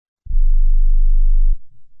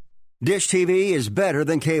Dish TV is better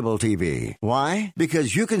than cable TV. Why?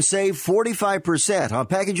 Because you can save 45% on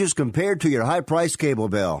packages compared to your high-priced cable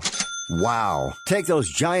bill. Wow. Take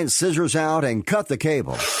those giant scissors out and cut the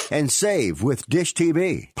cable and save with Dish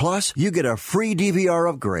TV. Plus, you get a free DVR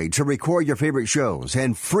upgrade to record your favorite shows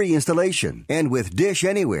and free installation. And with Dish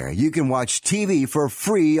Anywhere, you can watch TV for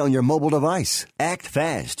free on your mobile device. Act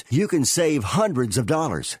fast. You can save hundreds of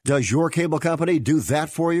dollars. Does your cable company do that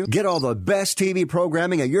for you? Get all the best TV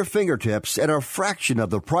programming at your fingertips at a fraction of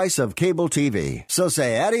the price of cable TV. So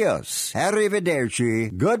say adios,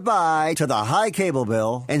 arrivederci, goodbye to the high cable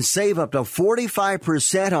bill and save up to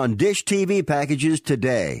 45% on Dish TV packages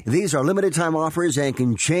today. These are limited time offers and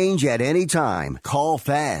can change at any time. Call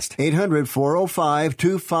fast.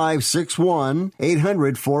 800-405-2561.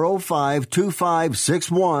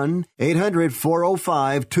 800-405-2561.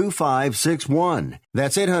 800-405-2561.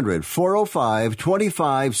 That's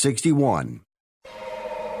 800-405-2561.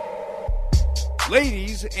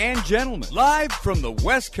 Ladies and gentlemen, live from the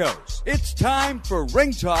West Coast, it's time for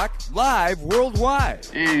Ringtalk Live Worldwide.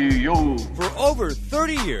 Hey, yo. For over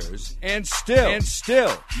 30 years, and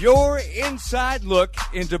still, your inside look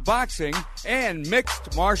into boxing and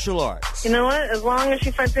mixed martial arts. You know what? As long as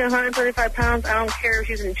she fights at 135 pounds, I don't care if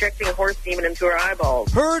she's injecting a horse demon into her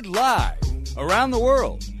eyeballs. Heard live around the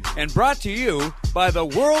world and brought to you by the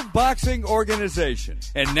World Boxing Organization.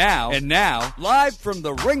 And now, live from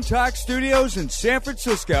the Ring Talk Studios in San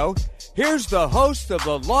Francisco, here's the host of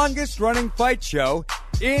the longest-running fight show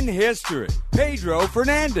in history, Pedro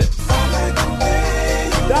Fernandez.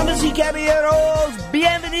 Damas y caballeros,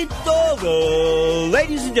 bienvenidos,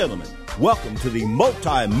 ladies and gentlemen. Welcome to the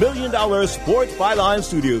multi-million-dollar Sports Byline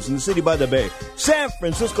Studios in the city by the bay, San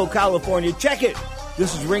Francisco, California. Check it.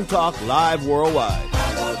 This is Ring Talk Live Worldwide.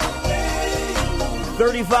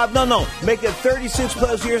 make it 36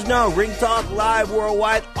 plus years now. Ring Talk Live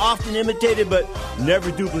Worldwide, often imitated but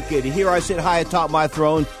never duplicated. Here I sit high atop my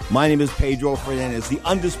throne. My name is Pedro Fernandez, the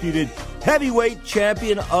undisputed heavyweight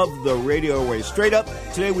champion of the radio airways. Straight up,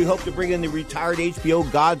 today we hope to bring in the retired HBO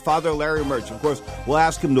godfather Larry Merchant. Of course, we'll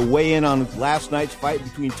ask him to weigh in on last night's fight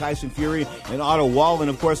between Tyson Fury and Otto Wallen,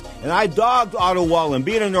 of course. And I dogged Otto Wallen.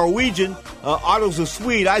 Being a Norwegian, Otto's a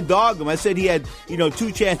Swede. I dogged him. I said he had,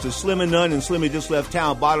 two chances, Slim and none, and Slim had just left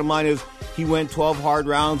town. Bottom line is, he went 12 hard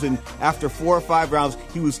rounds, and after 4 or 5 rounds,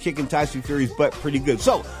 he was kicking Tyson Fury's butt pretty good.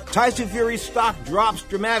 So, Tyson Fury's stock drops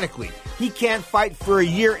dramatically. He can't fight for a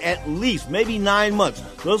year at least, maybe 9 months.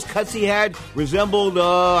 Those cuts he had resembled,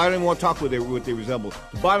 I don't even want to talk what they resembled.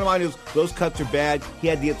 The bottom line is, those cuts are bad. He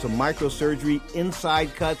had to get some microsurgery,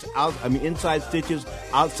 inside cuts, inside stitches,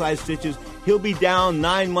 outside stitches. He'll be down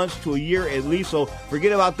 9 months to a year at least, so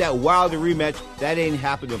forget about that Wilder rematch. That ain't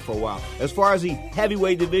happening for a while. As far as the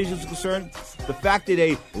heavyweight division is concerned, the fact that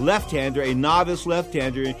a left-hander, a novice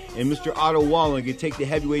left-hander, and Mr. Otto Wallen can take the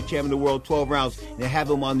heavyweight champion of the world 12 rounds and have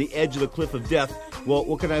him on the edge of the cliff of death, well,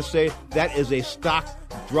 what can I say? That is a stock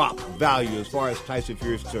drop value as far as Tyson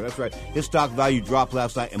Fury is concerned. That's right. His stock value dropped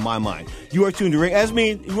last night in my mind. You are tuned to Ring. As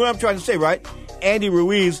me, what I'm trying to say, right? Andy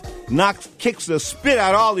Ruiz kicks the spit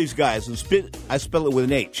out of all these guys. And spit, I spell it with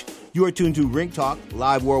an H. You are tuned to Ring Talk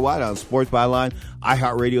Live Worldwide on Sports Byline,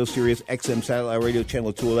 iHeartRadio, Sirius XM Satellite Radio,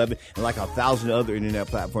 Channel 211, and like 1,000 other internet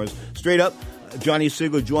platforms. Straight up, Johnny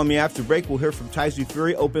Sigler, join me after break. We'll hear from Tyson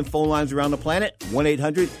Fury. Open phone lines around the planet,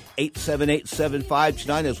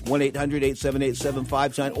 1-800-878-7529. That's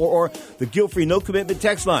 1-800-878-7529. Or the guilt-free, no-commitment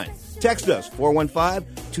text line. Text us,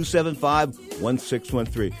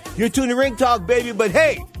 415-275-1613. You're tuned to Ring Talk, baby, but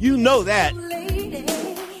hey, you know that.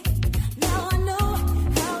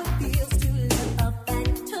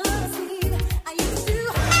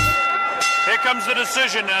 Here comes the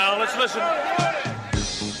decision now. Let's listen.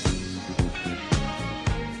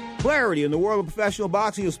 Clarity in the world of professional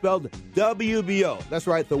boxing is spelled WBO. That's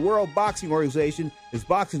right, the World Boxing Organization is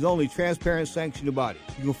boxing's only transparent sanctioned body.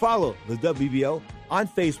 You can follow the WBO on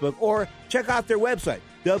Facebook or check out their website,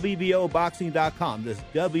 WBOboxing.com. That's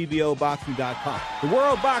WBOboxing.com. The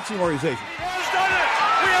World Boxing Organization. Has done it!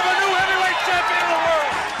 We have a new heavyweight champion of the world!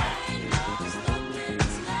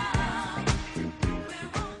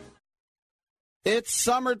 It's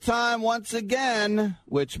summertime once again,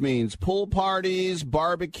 which means pool parties,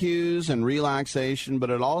 barbecues, and relaxation, but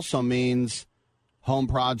it also means home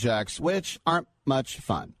projects, which aren't much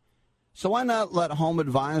fun. So why not let Home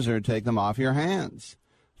Advisor take them off your hands?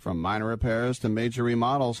 From minor repairs to major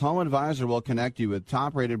remodels, Home Advisor will connect you with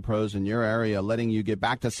top-rated pros in your area, letting you get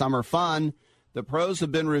back to summer fun. The pros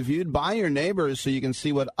have been reviewed by your neighbors so you can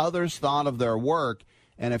see what others thought of their work.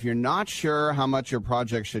 And if you're not sure how much your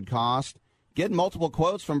project should cost, get multiple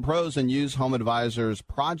quotes from pros and use Home Advisor's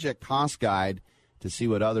Project Cost Guide to see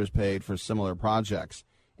what others paid for similar projects.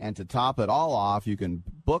 And to top it all off, you can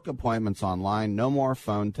book appointments online, no more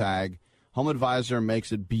phone tag. Home Advisor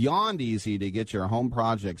makes it beyond easy to get your home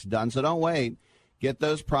projects done, so don't wait. Get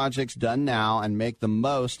those projects done now and make the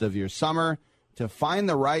most of your summer. To find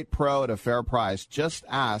the right pro at a fair price, just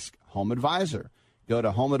ask Home Advisor. Go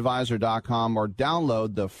to homeadvisor.com or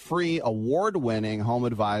download the free award-winning Home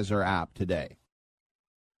Advisor app today.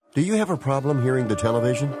 Do you have a problem hearing the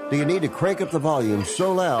television? Do you need to crank up the volume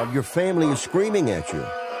so loud your family is screaming at you?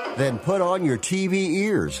 Then put on your TV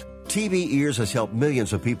ears. TV Ears has helped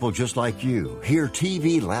millions of people just like you hear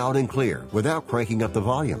TV loud and clear without cranking up the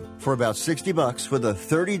volume. For about $60 with a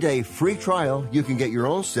 30-day free trial, you can get your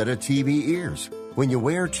own set of TV Ears. When you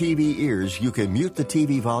wear TV Ears, you can mute the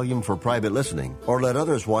TV volume for private listening or let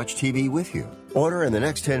others watch TV with you. Order in the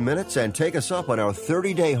next 10 minutes and take us up on our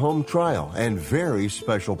 30-day home trial and very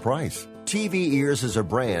special price. TV Ears is a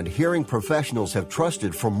brand hearing professionals have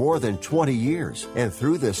trusted for more than 20 years. And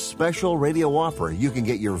through this special radio offer, you can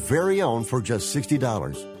get your very own for just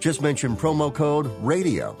 $60. Just mention promo code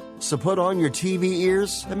RADIO. So put on your TV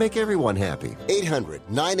ears and make everyone happy.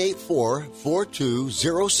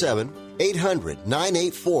 800-984-4207.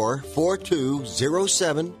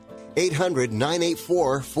 800-984-4207.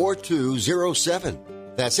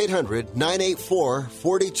 800-984-4207. That's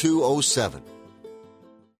 800-984-4207.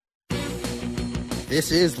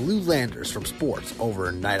 This is Lou Landers from Sports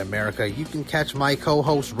Overnight America. You can catch my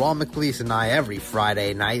co-host Ron McLeese and I every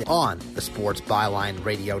Friday night on the Sports Byline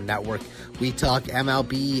Radio Network. We talk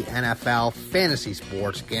MLB, NFL, fantasy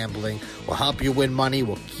sports, gambling. We'll help you win money.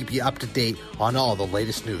 We'll keep you up to date on all the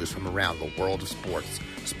latest news from around the world of sports.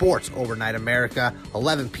 Sports Overnight America,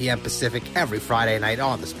 11 p.m. Pacific, every Friday night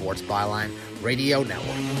on the Sports Byline Radio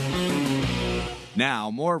Network. Now,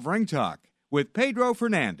 more of Ring Talk with Pedro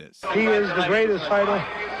Fernandez. He is the greatest fighter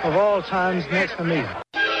of all times next to me.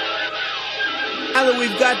 Now that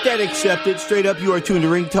we've got that accepted, straight up, you are tuned to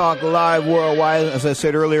Ring Talk live worldwide. As I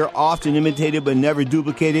said earlier, often imitated but never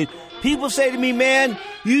duplicated. People say to me, man,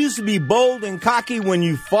 you used to be bold and cocky when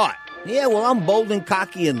you fought. Yeah, well, I'm bold and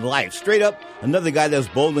cocky in life. Straight up, another guy that's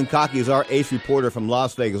bold and cocky is our ace reporter from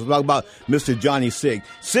Las Vegas. We'll talk about Mr. Johnny Sig.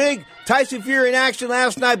 Sig, Tyson Fury in action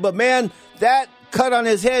last night, but man, that cut on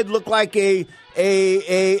his head looked like a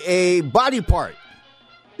body part.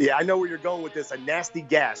 Yeah, I know where you're going with this. A nasty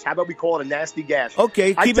gash. How about we call it a nasty gash?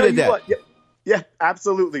 Okay, keep it at that. What, yeah,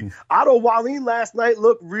 absolutely. Otto Wallin last night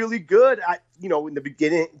looked really good. In the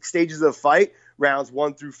beginning stages of the fight, rounds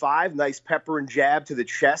 1 through 5, nice pepper and jab to the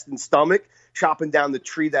chest and stomach, chopping down the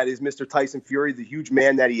tree that is Mr. Tyson Fury, the huge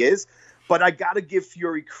man that he is. But I got to give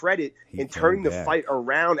Fury credit in turning the fight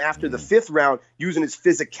around after the 5th round, using his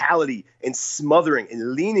physicality and smothering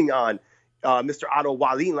and leaning on Mr. Otto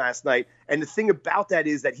Wallin last night. And the thing about that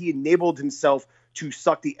is that he enabled himself to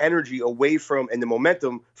suck the energy away from and the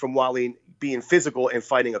momentum from Wallin being physical and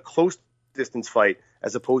fighting a close distance fight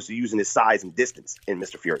as opposed to using his size and distance in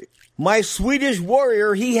Mr. Fury. My Swedish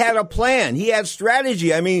warrior, he had a plan. He had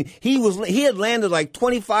strategy. I mean, he had landed like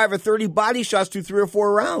 25 or 30 body shots through 3 or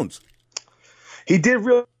 4 rounds. He did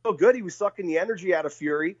real good. He was sucking the energy out of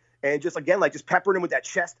Fury and just peppering him with that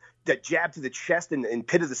jab to the chest and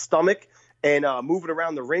pit of the stomach and moving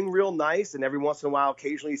around the ring real nice. And every once in a while,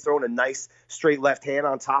 occasionally throwing a nice straight left hand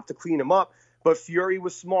on top to clean him up. But Fury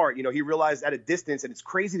was smart. He realized at a distance, and it's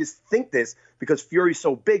crazy to think this because Fury's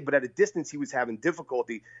so big, but at a distance he was having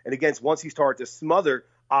difficulty. And again, once he started to smother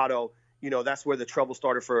Otto, that's where the trouble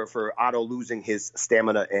started for Otto losing his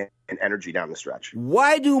stamina and energy down the stretch.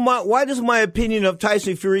 Why does my opinion of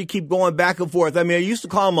Tyson Fury keep going back and forth? I mean, I used to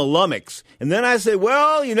call him a lummox. And then I say,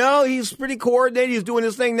 well, he's pretty coordinated. He's doing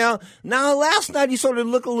his thing now. Now, last night he sort of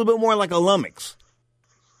looked a little bit more like a lummox.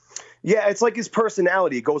 Yeah, it's like his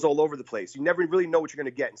personality. It goes all over the place. You never really know what you're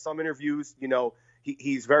going to get. In some interviews,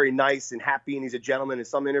 he's very nice and happy and he's a gentleman. In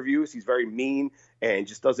some interviews, he's very mean and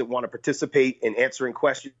just doesn't want to participate in answering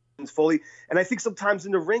questions fully. And I think sometimes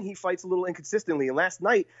in the ring, he fights a little inconsistently. And last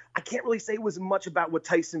night, I can't really say it was much about what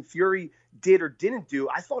Tyson Fury did or didn't do.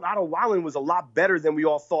 I thought Otto Wallin was a lot better than we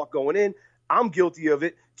all thought going in. I'm guilty of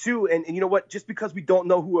it, too. And you know what? Just because we don't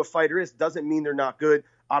know who a fighter is doesn't mean they're not good.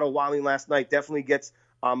 Otto Wallin last night definitely gets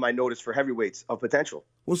on my notice for heavyweights of potential.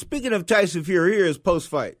 Well, speaking of Tyson Fury, here is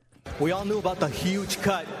post-fight. We all knew about the huge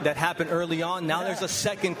cut that happened early on. Now there's a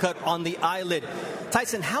second cut on the eyelid.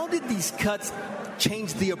 Tyson, how did these cuts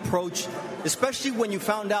change the approach, especially when you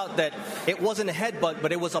found out that it wasn't a headbutt,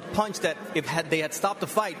 but it was a punch that if they had stopped the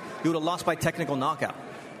fight, you would have lost by technical knockout?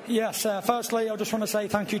 Yes, firstly, I just want to say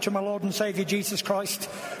thank you to my Lord and Saviour Jesus Christ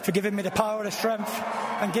for giving me the power and strength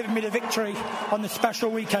and giving me the victory on this special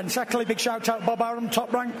weekend. Secondly, big shout out Bob Arum,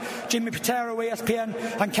 Top Rank, Jimmy Pedro, ESPN,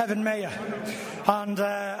 and Kevin Mayer. And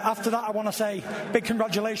after that, I want to say big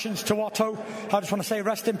congratulations to Otto. I just want to say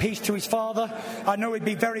rest in peace to his father. I know he'd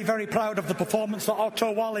be very, very proud of the performance that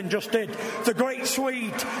Otto Wallin just did. The great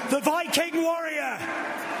Swede, the Viking warrior.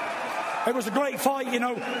 It was a great fight, you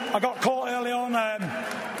know. I got caught early on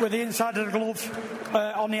with the inside of the glove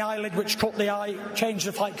on the eyelid, which cut the eye, changed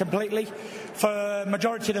the fight completely. For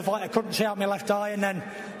majority of the fight, I couldn't see out my left eye, and then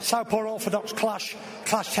Southpaw Orthodox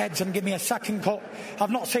clashed heads and give me a second cut.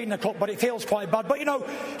 I've not seen the cut, but it feels quite bad. But, you know,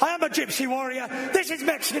 I am a gypsy warrior. This is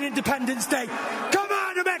Mexican Independence Day. Come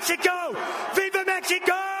on, Mexico! Viva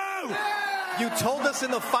Mexico! You told us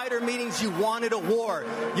in the fighter meetings you wanted a war.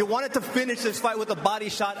 You wanted to finish this fight with a body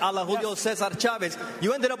shot a la Julio Cesar Chavez.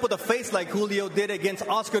 You ended up with a face like Julio did against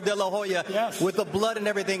Oscar De La Hoya with the blood and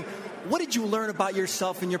everything. What did you learn about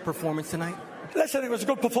yourself in your performance tonight? Listen, it was a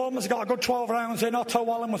good performance. Got a good 12 rounds in. Otto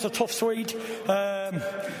Wallin was a tough Swede.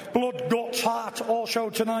 Blood, guts, heart, all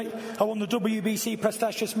showed tonight. I won the WBC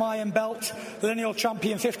prestigious Mayan belt, the lineal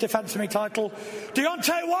champion, 5th defence of my title.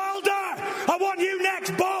 Deontay Wilder, I want you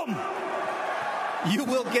next, bum! You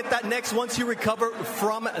will get that next once you recover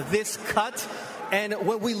from this cut. And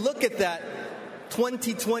when we look at that,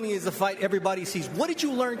 2020 is the fight everybody sees. What did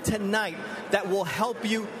you learn tonight that will help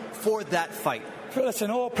you for that fight?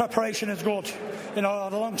 Listen, all preparation is good. You know, I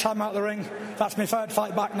had a long time out of the ring. That's my third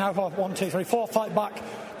fight back now. 1, 2, 3, 4 fight back.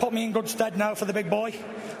 Put me in good stead now for the big boy,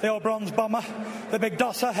 the old bronze bomber, the Big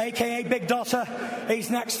Dosser, a.k.a. Big Dosser. He's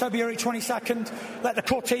next February 22nd. Let the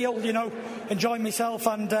cut heal, you know, enjoy myself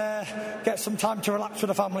and get some time to relax with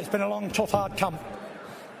the family. It's been a long, tough, hard camp.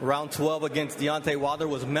 Round 12 against Deontay Wilder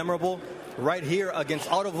was memorable. Right here against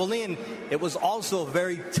Otto Wallin, it was also a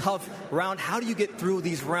very tough round. How do you get through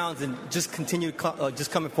these rounds and just continue just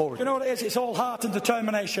coming forward? You know what it is? It's all heart and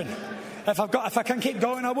determination. If I can keep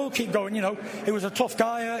going, I will keep going. You know, he was a tough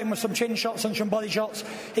guy, hurt him with some chin shots and some body shots.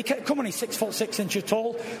 He kept coming. He's 6'6"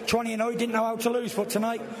 tall, 20-0. He didn't know how to lose, but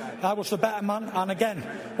tonight I was the better man. And again,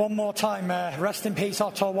 one more time, rest in peace,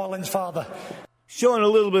 Otto Wallin's father. Showing a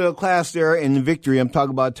little bit of class there in the victory. I'm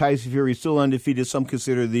talking about Tyson Fury, still undefeated. Some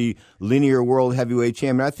consider the linear world heavyweight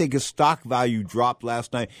champion. I think his stock value dropped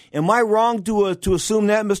last night. Am I wrong to assume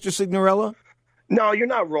that, Mr. Signorella? No, you're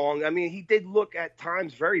not wrong. I mean, he did look at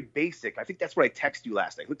times very basic. I think that's what I texted you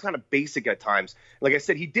last night. He looked kind of basic at times. Like I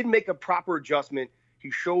said, he did make a proper adjustment.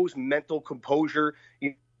 He shows mental composure.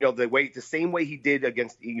 You know, the same way he did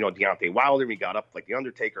against, Deontay Wilder. He got up like The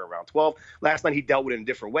Undertaker around 12. Last night he dealt with it in a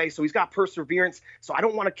different way. So he's got perseverance. So I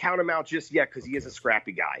don't want to count him out just yet because he is a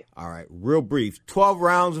scrappy guy. All right, real brief. 12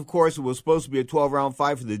 rounds, of course. It was supposed to be a 12-round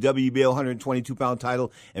fight for the WBO 122-pound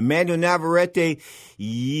title. And Manuel Navarrete,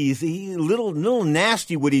 he's a little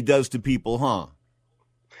nasty what he does to people, huh?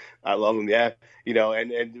 I love him, yeah. You know,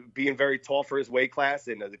 and being very tall for his weight class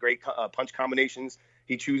and the great punch combinations.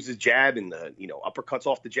 He chooses jab and uppercuts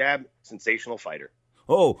off the jab. Sensational fighter.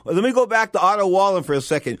 Oh, let me go back to Otto Wallin for a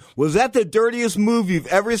second. Was that the dirtiest move you've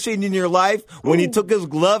ever seen in your life when he took his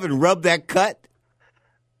glove and rubbed that cut?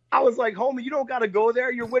 I was like, homie, you don't got to go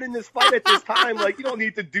there. You're winning this fight at this time. Like, you don't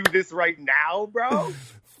need to do this right now, bro.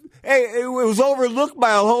 Hey, it was overlooked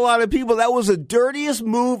by a whole lot of people. That was the dirtiest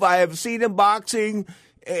move I have seen in boxing.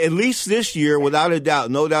 At least this year, without a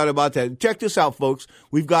doubt. No doubt about that. Check this out, folks.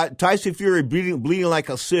 We've got Tyson Fury bleeding like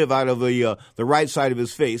a sieve out of the right side of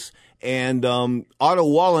his face. And Otto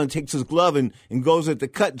Wallin takes his glove and goes at the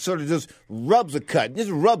cut and sort of just rubs the cut.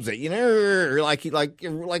 Just rubs it, like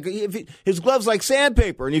his glove's like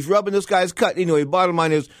sandpaper, and he's rubbing this guy's cut. Anyway, bottom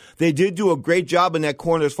line is they did do a great job in that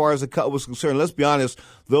corner as far as the cut was concerned. Let's be honest,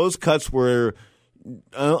 those cuts were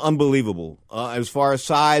unbelievable as far as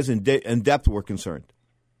size and depth were concerned.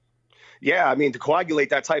 Yeah, I mean, to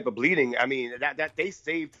coagulate that type of bleeding, I mean, that they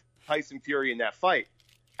saved Tyson Fury in that fight.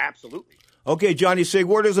 Absolutely. Okay, Johnny Sig,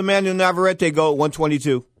 where does Emmanuel Navarrete go at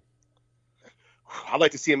 122? I'd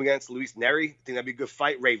like to see him against Luis Neri. I think that'd be a good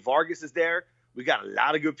fight. Ray Vargas is there. We got a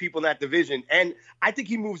lot of good people in that division. And I think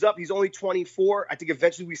he moves up. He's only 24. I think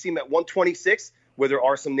eventually we see him at 126, where there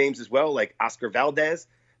are some names as well, like Oscar Valdez,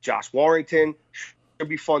 Josh Warrington. It'll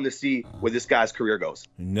be fun to see where this guy's career goes.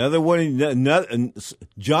 Another one,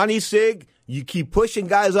 Johnny Sig, you keep pushing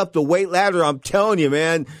guys up the weight ladder. I'm telling you,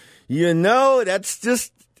 man, that's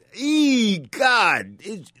just, God,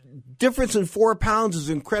 difference in 4 pounds is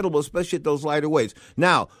incredible, especially at those lighter weights.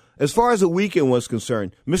 Now, as far as the weekend was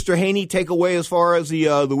concerned, Mr. Haney, takeaway as far as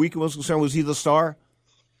the weekend was concerned, was he the star?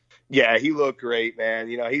 Yeah, he looked great, man.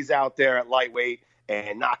 He's out there at lightweight.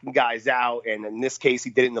 and knocking guys out. And in this case, he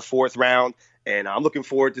did it in the 4th round. And I'm looking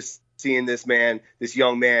forward to seeing this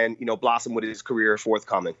young man, blossom with his career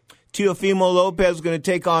forthcoming. Teofimo Lopez is going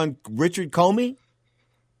to take on Richard Comey?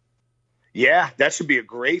 Yeah, that should be a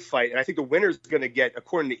great fight. And I think the winner's going to get,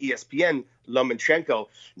 according to ESPN, Lomachenko.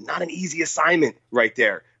 Not an easy assignment right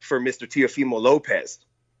there for Mr. Teofimo Lopez.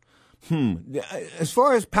 As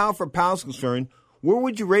far as pound for pound is concerned, where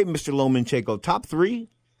would you rate Mr. Lomachenko? Top 3?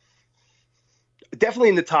 Definitely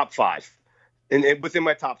in the top 5. And within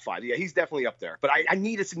my top 5. Yeah, he's definitely up there. But I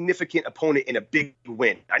need a significant opponent in a big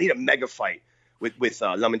win. I need a mega fight with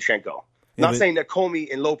Lomachenko. Not saying that Comey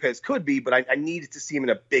and Lopez could be, but I needed to see him in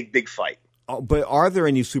a big fight. Oh, but are there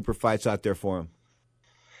any super fights out there for him?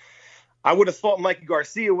 I would have thought Mikey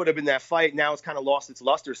Garcia would have been that fight. Now it's kind of lost its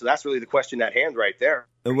luster, so that's really the question at hand right there.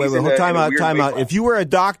 Wait, time out. If you were a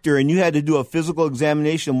doctor and you had to do a physical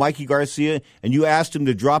examination of Mikey Garcia and you asked him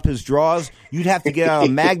to drop his drawers, you'd have to get out a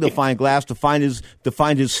magnifying glass to find his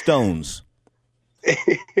stones.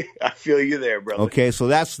 I feel you there, brother. Okay, so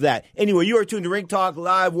that's that. Anyway, you are tuned to Ring Talk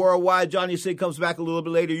Live Worldwide. Johnny Sig comes back a little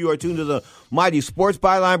bit later. You are tuned to the mighty Sports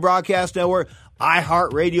Byline Broadcast Network,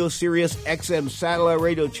 iHeartRadio, Sirius XM Satellite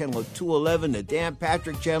Radio, Channel 211, the Dan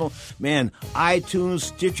Patrick Channel, man, iTunes,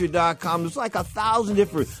 Stitcher.com. There's like 1,000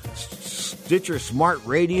 different Stitcher Smart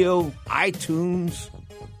Radio, iTunes,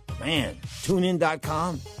 man,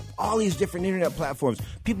 TuneIn.com, all these different internet platforms.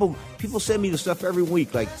 People send me the stuff every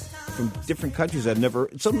week, like from different countries some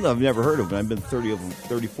of them I've never heard of, and I've been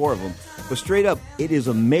 34 of them. But straight up, it is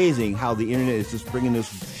amazing how the internet is just bringing this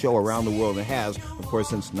show around the world. It has, of course,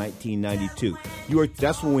 since 1992.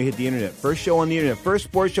 That's when we hit the internet. First show on the internet, first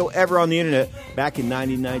sports show ever on the internet back in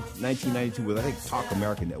 1992 with, I think, Talk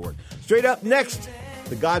America Network. Straight up next,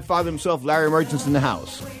 the Godfather himself, Larry Merchant's in the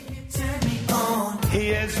house.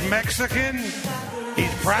 He is Mexican.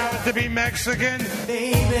 He's proud to be Mexican.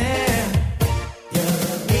 Baby, you're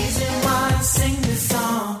the reason why I sing this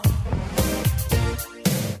song.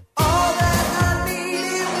 All that I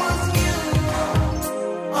needed was you.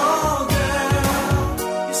 Oh, girl,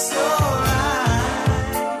 you're so right.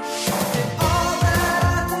 And all that I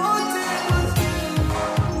wanted was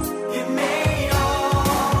you. You made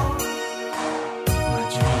all my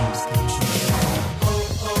dreams come true.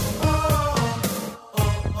 Oh, oh, oh,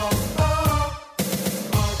 oh, oh, oh.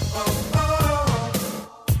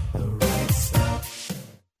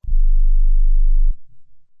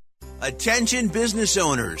 Attention business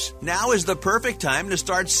owners. Now is the perfect time to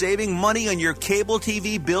start saving money on your cable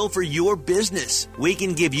TV bill for your business. We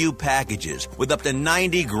can give you packages with up to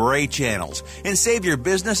 90 great channels and save your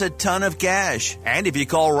business a ton of cash. And if you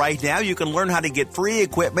call right now, you can learn how to get free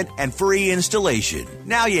equipment and free installation.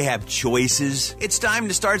 Now you have choices. It's time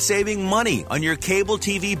to start saving money on your cable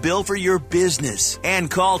TV bill for your business.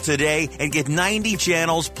 And call today and get 90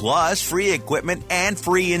 channels plus free equipment and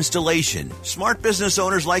free installation. Smart business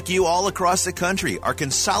owners like you all across the country are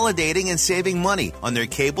consolidating and saving money on their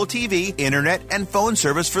cable TV, internet, and phone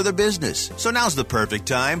service for their business. So now's the perfect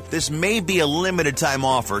time. This may be a limited time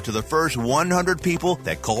offer to the first 100 people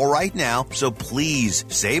that call right now, so please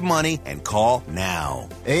save money and call now.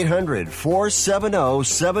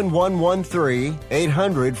 800-470-7113.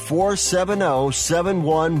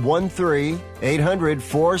 800-470-7113.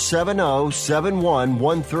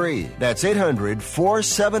 800-470-7113. That's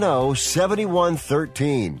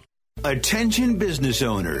 800-470-7113. Attention business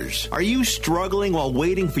owners. Are you struggling while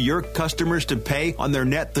waiting for your customers to pay on their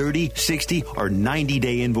net 30, 60, or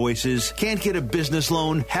 90-day invoices? Can't get a business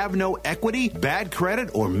loan? Have no equity? Bad credit?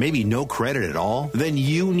 Or maybe no credit at all? Then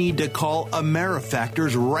you need to call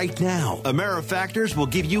AmeriFactors right now. AmeriFactors will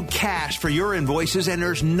give you cash for your invoices and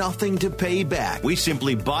there's nothing to pay back. We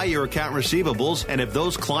simply buy your account receivables, and if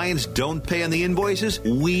those clients don't pay on the invoices,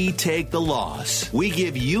 we take the loss. We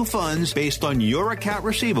give you funds based on your account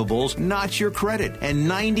receivables, not your credit. And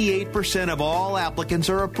 98% of all applicants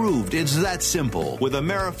are approved. It's that simple. With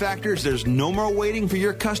AmeriFactors, there's no more waiting for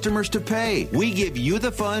your customers to pay. We give you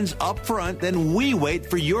the funds up front, then we wait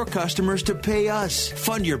for your customers to pay us.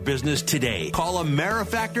 Fund your business today. Call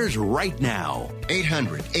AmeriFactors right now.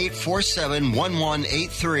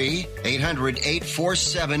 800-847-1183.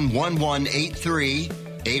 800-847-1183.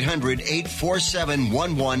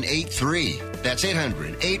 800-847-1183. That's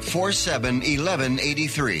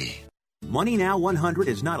 800-847-1183. Money Now 100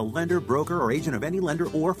 is not a lender, broker, or agent of any lender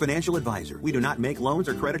or financial advisor. We do not make loans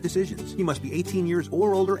or credit decisions. You must be 18 years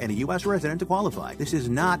or older and a U.S. resident to qualify. This is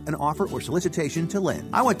not an offer or solicitation to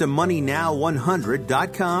lend. I went to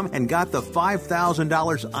MoneyNow100.com and got the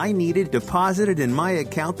 $5,000 I needed deposited in my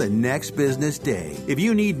account the next business day. If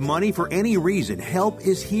you need money for any reason, help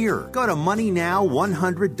is here. Go to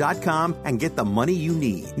MoneyNow100.com and get the money you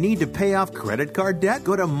need. Need to pay off credit card debt?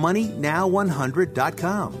 Go to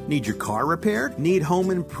MoneyNow100.com. Need your car repaired? Need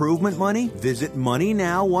home improvement money? Visit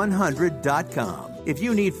MoneyNow100.com. If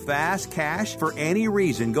you need fast cash for any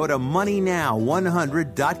reason, go to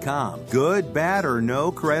MoneyNow100.com. Good, bad, or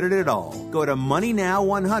no credit at all. Go to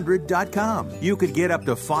MoneyNow100.com. You could get up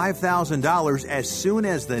to $5,000 as soon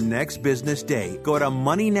as the next business day. Go to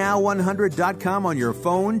MoneyNow100.com on your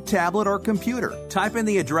phone, tablet, or computer. Type in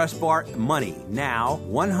the address bar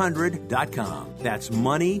MoneyNow100.com. That's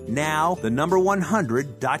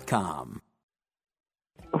MoneyNow100.com.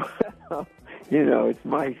 You know, it's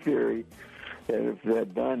my theory that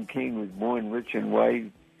if Don King was born rich and white,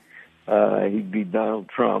 he'd be Donald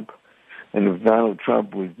Trump. And if Donald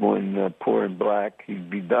Trump was born poor and black, he'd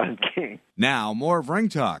be Don King. Now, more of Ring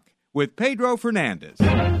Talk with Pedro Fernandez.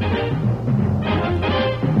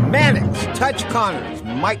 Mannix, Touch Connors,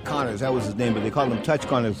 Mike Connors, that was his name, but they called him Touch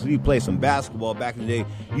Connors. He played some basketball back in the day.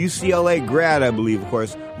 UCLA grad, I believe, of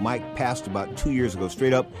course. Mike passed about 2 years ago.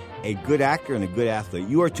 Straight up, a good actor and a good athlete.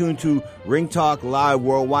 You are tuned to Ring Talk Live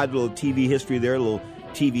Worldwide, a little TV history there, a little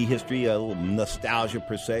TV history, a little nostalgia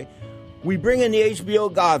per se. We bring in the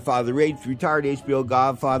HBO Godfather, retired HBO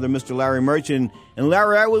Godfather, Mr. Larry Merchant. And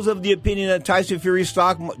Larry, I was of the opinion that Tyson Fury's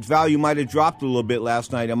stock value might have dropped a little bit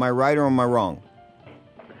last night. Am I right or am I wrong?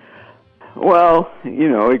 Well, you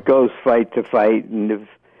know, it goes fight to fight, and if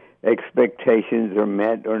expectations are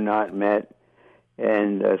met or not met,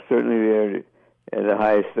 and certainly they're the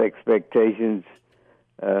highest expectations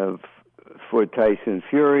for Tyson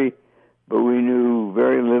Fury, but we knew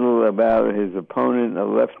very little about his opponent, a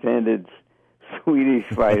left-handed Swedish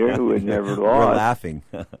fighter who had never lost. We're laughing.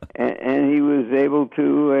 and he was able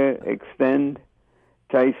to extend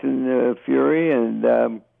Tyson Fury, and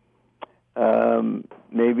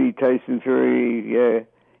maybe Tyson Fury,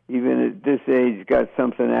 even at this age, got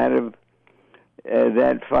something out of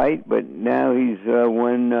that fight. But now he's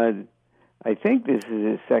won, I think this is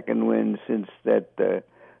his second win since that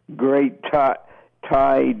great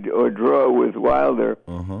tied or draw with Wilder.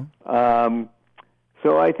 Uh-huh.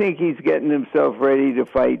 So I think he's getting himself ready to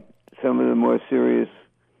fight some of the more serious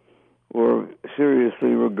or seriously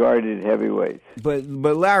regarded heavyweights. But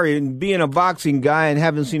Larry, being a boxing guy and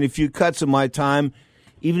having seen a few cuts in my time,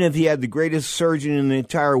 even if he had the greatest surgeon in the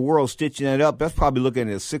entire world stitching that up, that's probably looking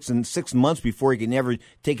at 6 months before he can ever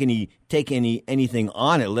take anything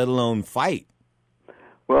on it, let alone fight.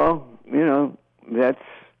 Well, you know, that's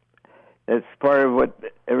part of what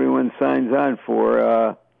everyone signs on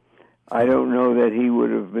for. I don't know that he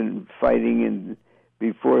would have been fighting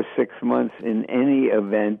before 6 months in any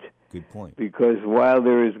event. Good point. Because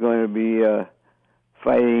Wilder is going to be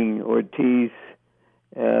fighting Ortiz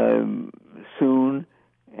soon,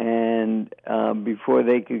 and before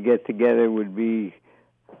they could get together would be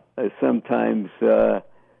sometimes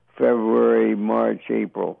February, March,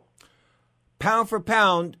 April. Pound for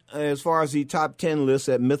pound, as far as the top 10 list,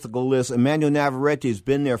 that mythical list, Emmanuel Navarrete has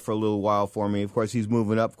been there for a little while for me. Of course, he's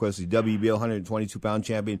moving up. Of course, the WBO 122-pound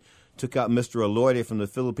champion took out Mr. Aloide from the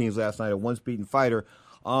Philippines last night, a once-beaten fighter.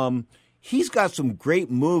 He's got some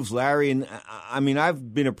great moves, Larry, and I mean,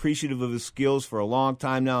 I've been appreciative of his skills for a long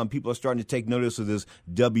time now, and people are starting to take notice of this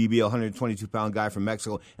WBO 122-pound guy from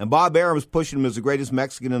Mexico. And Bob Arum's pushing him as the greatest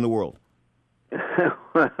Mexican in the world.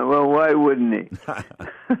 Well, why wouldn't he?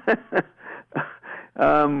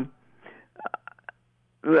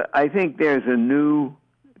 I think there's a new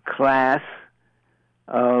class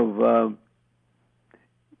of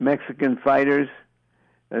Mexican fighters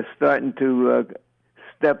starting to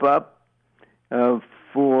step up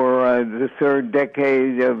for the third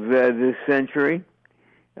decade of this century.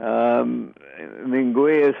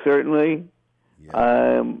 Minguia certainly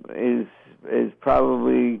is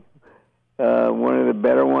probably one of the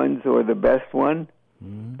better ones or the best one,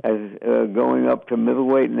 as going up to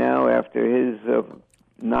middleweight now after his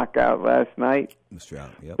knockout last night. Mr.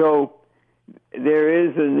 Allen, yep. So there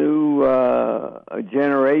is a new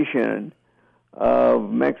generation of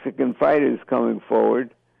Mexican fighters coming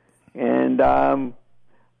forward, and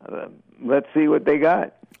let's see what they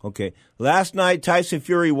got. Okay. Last night, Tyson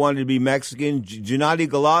Fury wanted to be Mexican. Gennady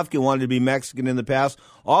Golovkin wanted to be Mexican in the past.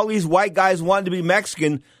 All these white guys wanted to be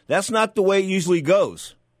Mexican. That's not the way it usually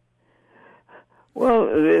goes. Well,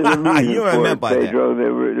 the reason You know what I for meant it, by that. Pedro,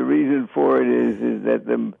 the reason for it is that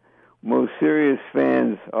the most serious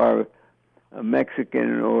fans are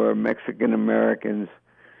Mexican or Mexican Americans,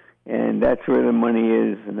 and that's where the money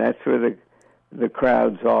is, and that's where the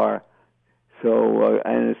crowds are. So,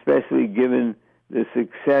 and especially given the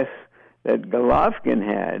success that Golovkin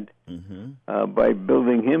had by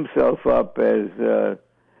building himself up as the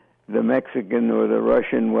Mexican or the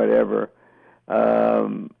Russian, whatever.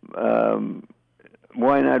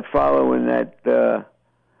 Why not follow in that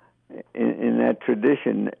in that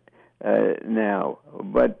tradition now?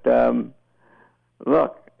 But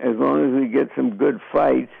look, as long as we get some good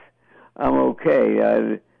fights, I'm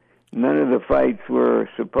okay. None of the fights were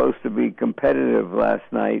supposed to be competitive last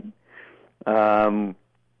night. The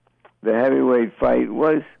heavyweight fight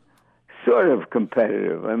was sort of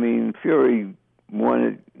competitive. I mean, Fury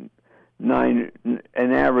won an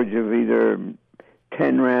average of either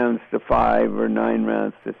 10 rounds to 5 or 9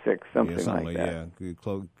 rounds to 6, something like that. Yeah,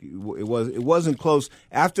 it wasn't close.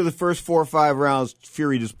 After the first 4 or 5 rounds,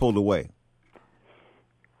 Fury just pulled away.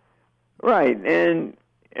 Right, and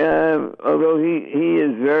although he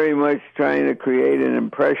is very much trying to create an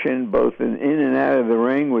impression both in and out of the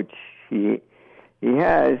ring, which he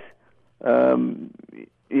has,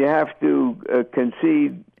 you have to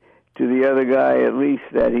concede to the other guy at least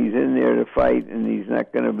that he's in there to fight and he's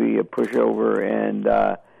not going to be a pushover, and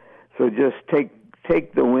so just take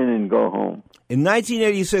the win and go home. In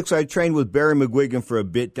 1986, I trained with Barry McGuigan for a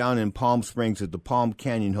bit down in Palm Springs at the Palm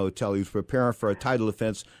Canyon Hotel. He was preparing for a title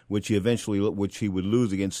defense, which he would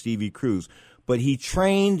lose against Stevie Cruz. But he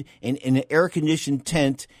trained in an air-conditioned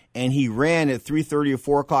tent, and he ran at 3:30 or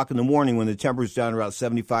 4 o'clock in the morning when the temperature's down about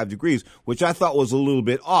 75 degrees, which I thought was a little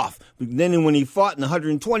bit off. But then when he fought in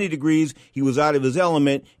 120 degrees, he was out of his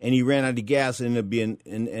element, and he ran out of gas and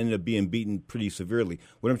ended up being beaten pretty severely.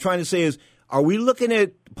 What I'm trying to say is, are we looking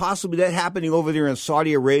at possibly that happening over there in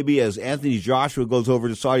Saudi Arabia as Anthony Joshua goes over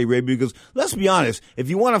to Saudi Arabia? Because let's be honest, if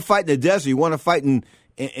you want to fight in the desert, you want to fight in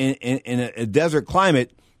a desert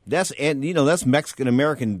climate, that's Mexican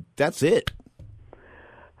American. That's it.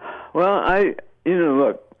 Well,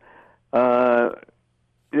 look,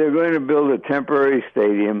 they're going to build a temporary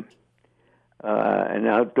stadium, an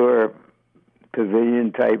outdoor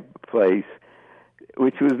pavilion type place,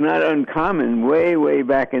 which was not uncommon way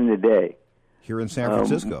back in the day. Here in San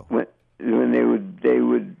Francisco, when they would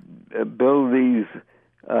build these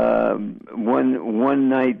one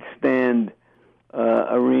night stand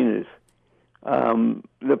arenas.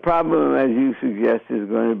 The problem, as you suggest, is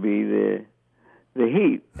going to be the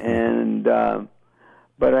heat, and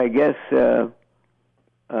but I guess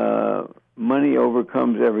money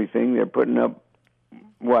overcomes everything. They're putting up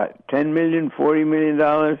what, $10 million, $40 million,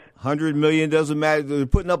 $100 million, doesn't matter. They're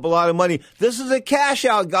putting up a lot of money. This is a cash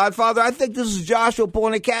out, Godfather. I think this is Joshua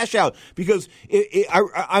pulling a cash out because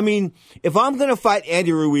I mean, if I'm going to fight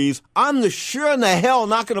Andy Ruiz, I'm sure in the hell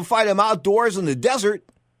not going to fight him outdoors in the desert.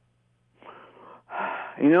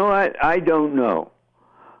 You know what? I don't know.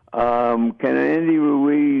 Can Andy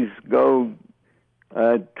Ruiz go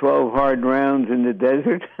 12 hard rounds in the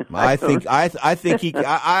desert? I think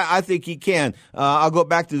he can. I'll go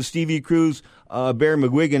back to the Stevie Cruz, Barry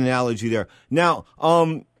McGuigan analogy there. Now,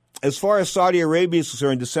 as far as Saudi Arabia is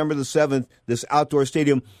concerned, December the 7th, this outdoor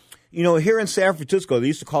stadium. You know, here in San Francisco, they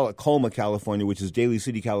used to call it Colma, California, which is Daly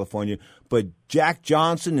City, California. But Jack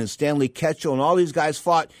Johnson and Stanley Ketchel and all these guys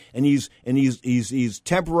fought in these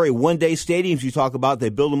temporary one-day stadiums you talk about. They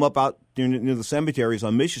build them up out near the cemeteries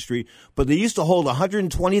on Mission Street. But they used to hold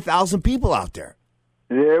 120,000 people out there.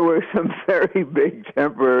 There were some very big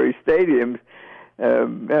temporary stadiums.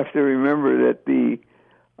 You have to remember that the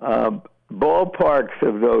ballparks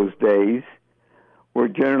of those days were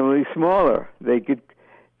generally smaller.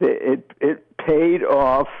 It paid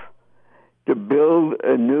off to build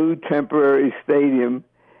a new temporary stadium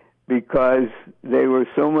because they were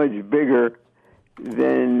so much bigger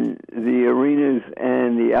than the arenas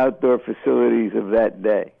and the outdoor facilities of that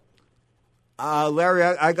day. Larry,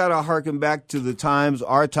 I got to harken back to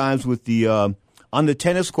our times with the on the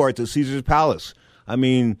tennis court at Caesar's Palace. I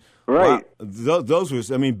mean, right. Those were,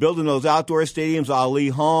 building those outdoor stadiums, Ali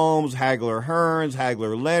Holmes, Hagler Hearns,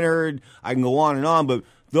 Hagler Leonard. I can go on and on, but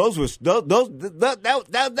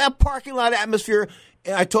that parking lot atmosphere.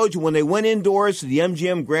 I told you when they went indoors to the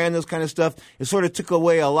MGM Grand, this kind of stuff, it sort of took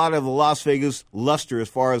away a lot of the Las Vegas luster, as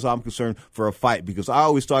far as I'm concerned, for a fight. Because I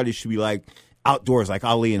always thought it should be like outdoors, like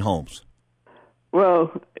Ali and Holmes.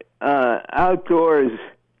 Well, outdoors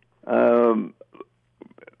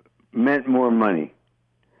meant more money,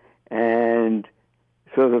 and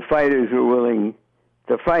so the fighters were willing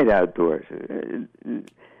to fight outdoors.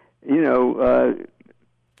 can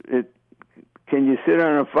you sit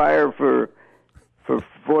on a fire for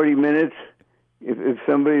 40 minutes if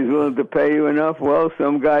somebody's willing to pay you enough? Well,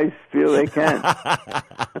 some guys feel they can.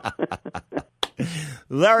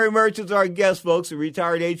 Larry Merchant's our guest, folks, a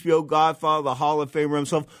retired HBO Godfather, the Hall of Famer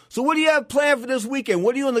himself. So what do you have planned for this weekend?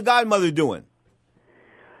 What are you and the Godmother doing?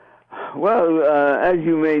 Well, as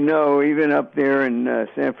you may know, even up there in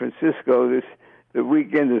San Francisco, the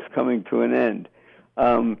weekend is coming to an end.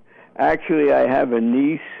 Actually, I have a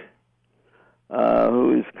niece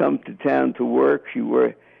who has come to town to work.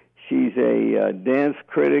 She's a dance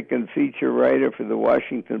critic and feature writer for the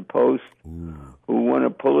Washington Post, who won a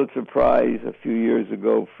Pulitzer Prize a few years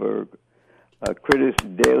ago for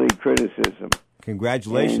daily criticism.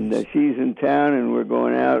 Congratulations. And she's in town, and we're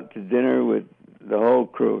going out to dinner with the whole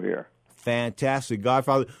crew here. Fantastic,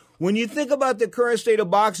 Godfather. When you think about the current state of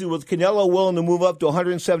boxing with Canelo willing to move up to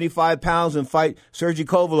 175 pounds and fight Sergey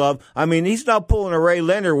Kovalev, I mean, he's not pulling a Ray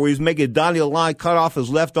Leonard where he's making Donnie Line cut off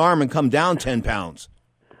his left arm and come down 10 pounds.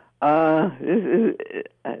 This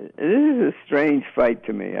is a strange fight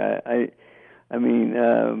to me. I mean,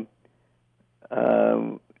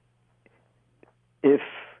 if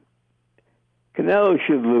Canelo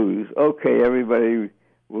should lose, okay, everybody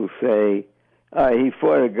will say, he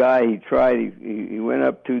fought a guy, he tried, he went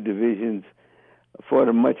up 2 divisions, fought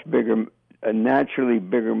a naturally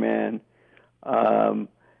bigger man.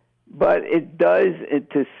 But it does,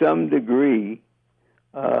 to some degree,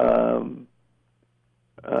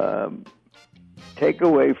 take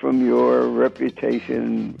away from your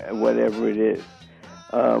reputation, whatever it is.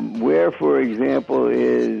 Where, for example,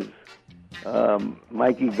 is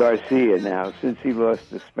Mikey Garcia now, since he lost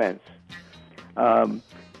to Spence?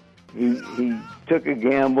 He took a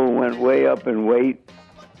gamble, went way up in weight,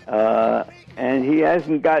 and he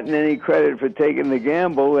hasn't gotten any credit for taking the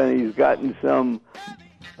gamble, and he's gotten some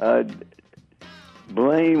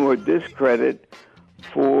blame or discredit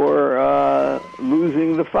for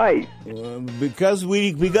losing the fight. Because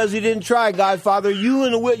he didn't try, Godfather. You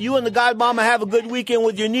and the Godmama have a good weekend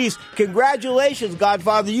with your niece. Congratulations,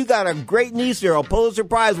 Godfather. You got a great niece there, a Pulitzer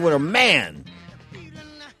Prize winner. Man.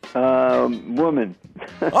 Woman.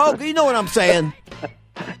 Oh, you know what I'm saying.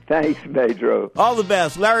 Thanks, Pedro. All the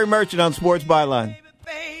best. Larry Merchant on Sports Byline.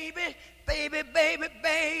 Baby.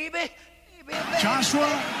 Joshua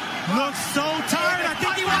looks so tired. I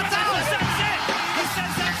think he wants out. He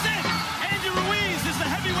says that's it. Andy Ruiz is the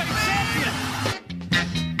heavyweight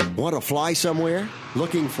champion. Want to fly somewhere?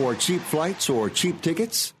 Looking for cheap flights or cheap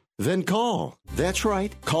tickets? Then call. That's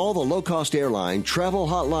right. Call the low-cost airline travel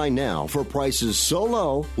hotline now for prices so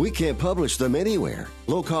low we can't publish them anywhere.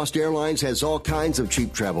 Low-cost airlines has all kinds of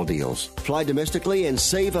cheap travel deals. Fly domestically and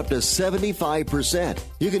save up to 75%.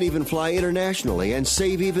 You can even fly internationally and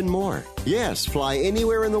save even more. Yes, fly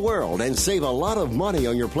anywhere in the world and save a lot of money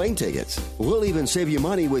on your plane tickets. We'll even save you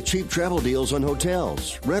money with cheap travel deals on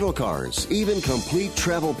hotels, rental cars, even complete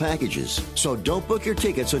travel packages. So don't book your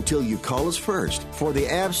tickets until you call us first for the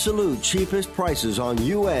absolute cheapest prices on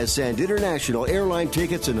U.S. and international airline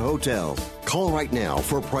tickets and hotels. Call right now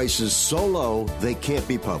for prices so low they can't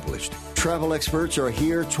be published. Travel experts are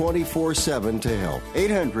here 24/7 to help.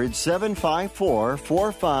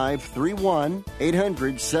 800-754-4531.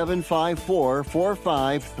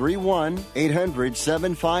 800-754-4531.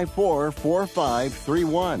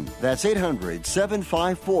 800-754-4531. That's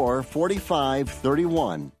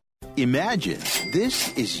 800-754-4531. Imagine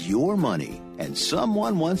this is your money and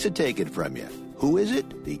someone wants to take it from you. Who is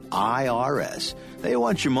it? The IRS. They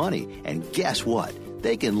want your money, and guess what?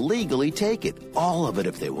 They can legally take it, all of it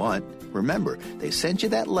if they want. Remember, they sent you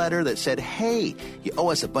that letter that said, hey, you owe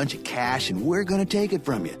us a bunch of cash and we're going to take it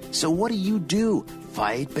from you. So what do?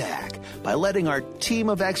 Fight back by letting our team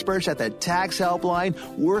of experts at the Tax Helpline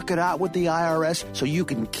work it out with the IRS so you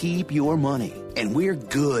can keep your money. And we're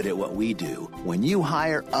good at what we do. When you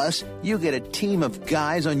hire us, you get a team of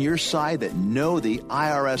guys on your side that know the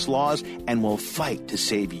IRS laws and will fight to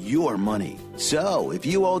save your money. So, if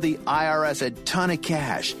you owe the IRS a ton of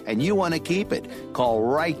cash and you want to keep it, call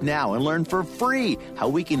right now and learn for free how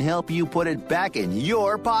we can help you put it back in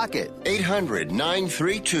your pocket.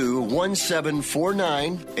 800-932-1749.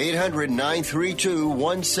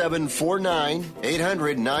 800-932-1749.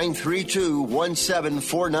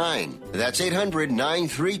 800-932-1749. That's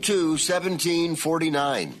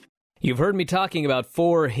 800-932-1749. You've heard me talking about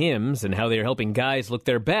 4 hymns and how they're helping guys look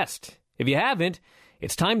their best. If you haven't,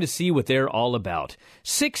 it's time to see what they're all about.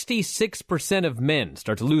 66% of men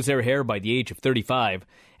start to lose their hair by the age of 35,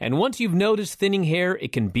 and once you've noticed thinning hair,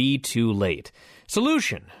 it can be too late.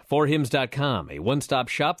 Solution, 4hims.com, a one-stop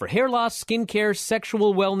shop for hair loss, skincare,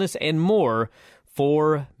 sexual wellness, and more.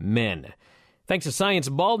 for men. Thanks to science,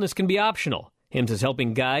 baldness can be optional. Hims is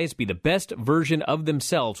helping guys be the best version of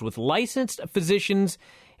themselves with licensed physicians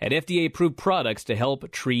and FDA-approved products to help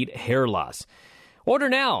treat hair loss. Order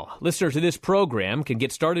now. Listeners to this program can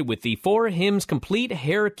get started with the 4 Hims Complete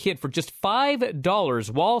Hair Kit for just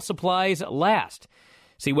 $5 while supplies last.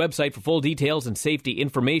 See website for full details and safety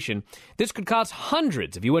information. This could cost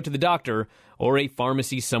hundreds if you went to the doctor or a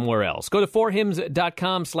pharmacy somewhere else. Go to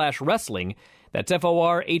 4hims.com/wrestling. That's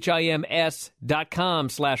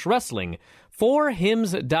FORHIMS.com/wrestling.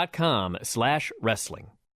 4hims.com/wrestling.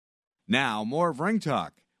 Now, more of Ring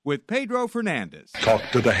Talk with Pedro Fernandez. Talk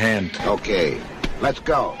to the hand. Okay, let's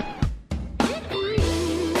go.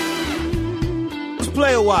 Let's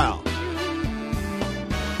play a while.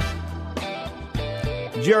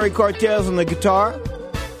 Jerry Cortez on the guitar.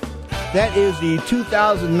 That is the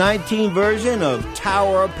 2019 version of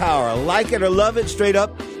Tower of Power. Like it or love it, straight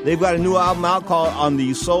up. They've got a new album out called On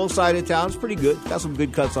the Soul Side of Town. It's pretty good. Got some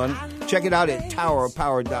good cuts on it. Check it out at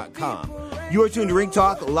towerofpower.com. You are tuned to Ring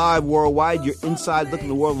Talk, live worldwide. You're inside looking at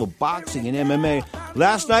the world of boxing and MMA.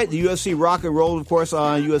 Last night, the UFC rock and rolled, of course,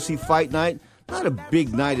 on UFC Fight Night. Not a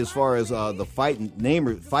big night as far as the fight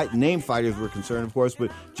name fighters were concerned, of course, but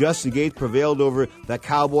Justin Gates prevailed over that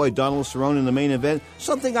cowboy Donald Cerrone in the main event.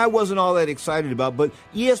 Something I wasn't all that excited about, but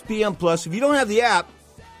ESPN Plus, if you don't have the app,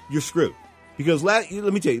 you're screwed. Because let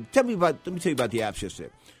me tell you about the apps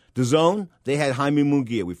yesterday. The Zone, they had Jaime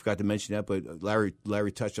Munguia. We forgot to mention that, but Larry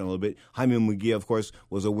touched on it a little bit. Jaime Munguia, of course,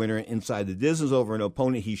 was a winner inside the distance over an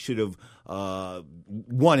opponent he should have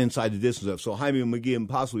won inside the distance of. So Jaime Munguia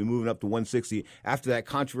possibly moving up to 160 after that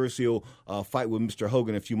controversial fight with Mr.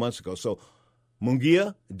 Hogan a few months ago. So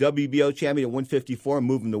Munguia, WBO champion at 154,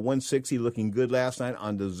 moving to 160, looking good last night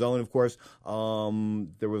on The Zone, of course.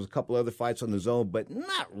 There was a couple other fights on The Zone, but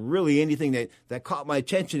not really anything that caught my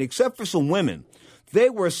attention except for some women. They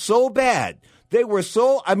were so bad. I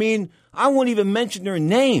won't even mention their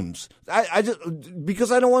names. I just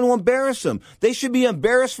because I don't want to embarrass them. They should be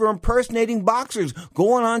embarrassed for impersonating boxers,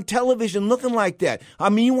 going on television looking like that. I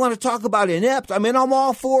mean, you want to talk about inept. I mean, I'm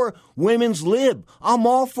all for women's lib. I'm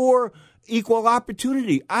all for equal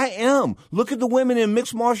opportunity. I am. Look at the women in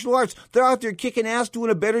mixed martial arts. They're out there kicking ass,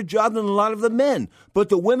 doing a better job than a lot of the men. But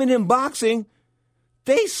the women in boxing,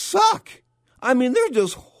 they suck. I mean, they're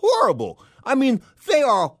just horrible. I mean, they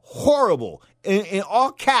are horrible in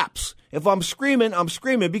all caps. If I'm screaming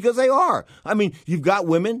because they are. I mean, you've got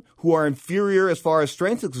women who are inferior as far as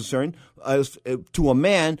strength is concerned to a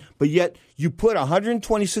man, but yet you put a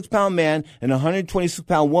 126-pound man and a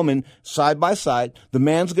 126-pound woman side by side. The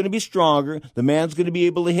man's going to be stronger. The man's going to be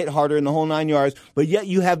able to hit harder in the whole 9 yards, but yet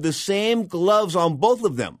you have the same gloves on both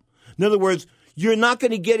of them. In other words, you're not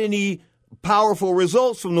going to get any powerful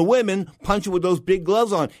results from the women punching with those big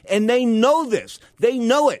gloves on. And they know this. They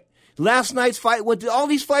know it. Last night's fight, all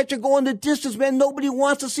these fights are going the distance, man. Nobody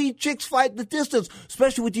wants to see chicks fight the distance,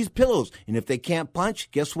 especially with these pillows. And if they can't punch,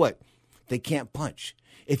 guess what? They can't punch.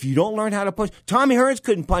 If you don't learn how to punch, Tommy Hearns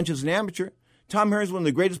couldn't punch as an amateur. Tommy Hearns, one of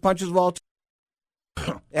the greatest punchers of all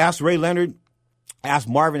time. Asked Ray Leonard, asked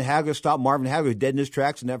Marvin Hagler, stopped Marvin Hagler dead in his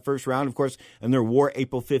tracks in that first round, of course, in their war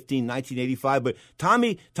April 15, 1985. But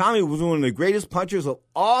Tommy was one of the greatest punchers of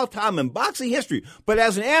all time in boxing history. But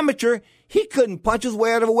as an amateur, he couldn't punch his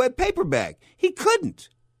way out of a wet paper bag. He couldn't.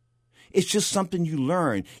 It's just something you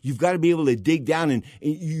learn. You've got to be able to dig down and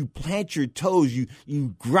you plant your toes. You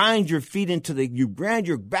grind your you grind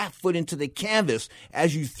your back foot into the canvas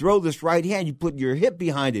as you throw this right hand. You put your hip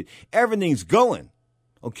behind it. Everything's going.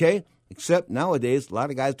 Okay? Except nowadays, a lot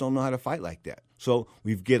of guys don't know how to fight like that. So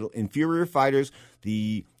we get inferior fighters,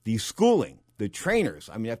 the schooling, the trainers.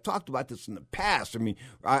 I mean, I've talked about this in the past. I mean,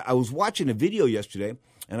 I was watching a video yesterday,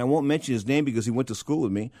 and I won't mention his name because he went to school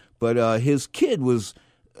with me, but his kid was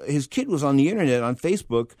on the internet, on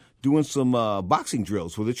Facebook, doing some boxing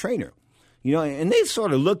drills with a trainer. You know, and they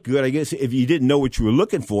sort of look good, I guess, if you didn't know what you were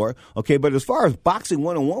looking for. Okay, but as far as boxing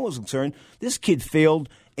one-on-one was concerned, this kid failed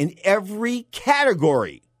in every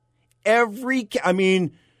category.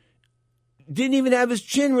 Didn't even have his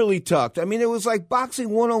chin really tucked. I mean, it was like boxing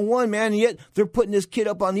one-on-one, man, and yet they're putting this kid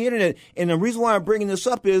up on the internet. And the reason why I'm bringing this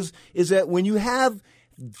up is that when you have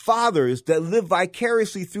fathers that live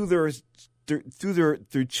vicariously through their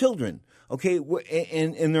children, okay,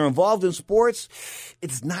 and they're involved in sports,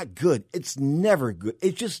 it's not good. It's never good.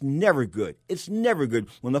 It's just never good. It's never good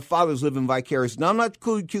when the father's living vicariously. Now, I'm not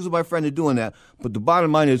accusing my friend of doing that, but the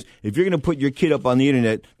bottom line is, if you're going to put your kid up on the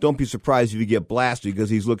internet, don't be surprised if you get blasted because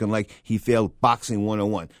he's looking like he failed boxing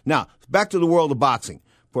 101. Now, back to the world of boxing.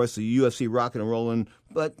 Of course, the UFC rocking and rolling,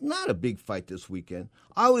 but not a big fight this weekend.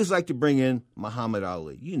 I always like to bring in Muhammad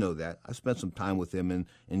Ali. You know that. I spent some time with him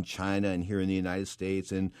in China and here in the United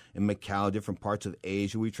States and in Macau, different parts of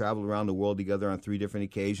Asia. We traveled around the world together on 3 different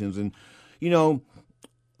occasions. And, you know,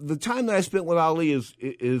 the time that I spent with Ali is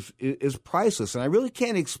priceless. And I really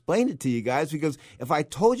can't explain it to you guys because if I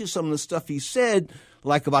told you some of the stuff he said,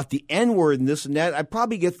 like about the N-word and this and that, I'd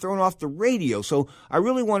probably get thrown off the radio. So I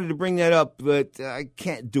really wanted to bring that up, but I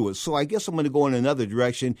can't do it. So I guess I'm going to go in another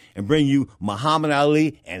direction and bring you Muhammad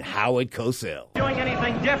Ali and Howard Cosell. Doing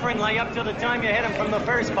anything differently up to the time you hit him from the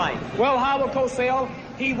first fight? Well, Howard Cosell,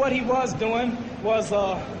 what he was doing was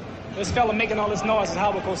this fella making all this noise is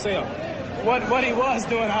Howard Cosell. What he was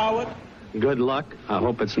doing, Howard. Good luck. I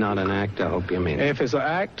hope it's not an act. I hope you mean it. If it's an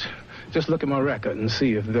act, just look at my record and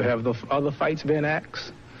see if the other fights been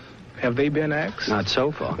acts. Have they been acts? Not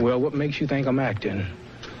so far. Well, what makes you think I'm acting?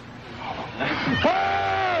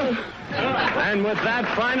 And with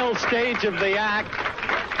that final stage of the act...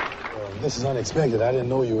 This is unexpected. I didn't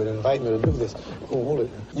know you would invite me to do this. Oh, hold it.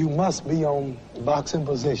 You must be on boxing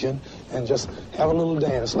position and just have a little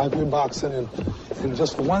dance like we're boxing and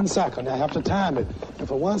just for 1 second. I have to time it. And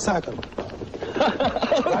for 1 second.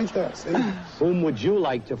 Right there, see? Whom would you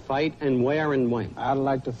like to fight and where and when? I'd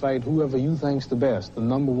like to fight whoever you think's the best, the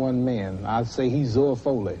number 1 man. I'd say he's Zoe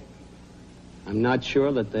Foley. I'm not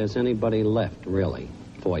sure that there's anybody left, really,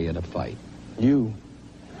 for you to fight. You.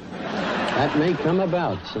 That may come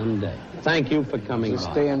about someday. Thank you for coming Just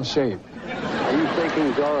by. stay in shape. Are you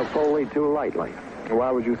taking Zora Foley too lightly?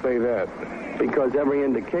 Why would you say that? Because every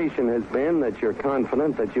indication has been that you're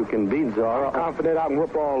confident that you can beat Zara. I'm confident I can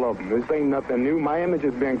whoop all of them. This ain't nothing new. My image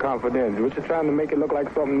has been confident. What you trying to make it look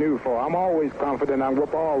like something new for? I'm always confident I can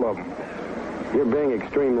whoop all of them. You're being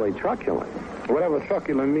extremely truculent. Whatever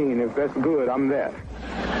truculent mean, if that's good, I'm that.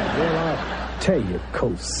 Well, I tell you,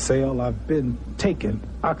 Cosell, I've been taking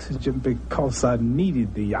oxygen because I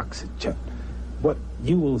needed the oxygen. What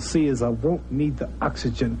you will see is I won't need the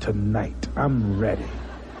oxygen tonight. I'm ready.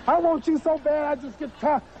 I want you so bad, I just get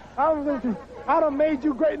tired. I done made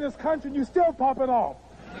you great in this country, and you still popping off.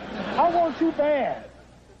 I want you bad.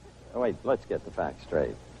 Wait, let's get the facts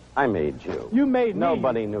straight. I made you. You made me.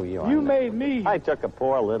 Nobody knew you. You made me. I took a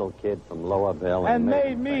poor little kid from Lowerville and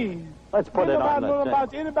made me. Let's put it on the table.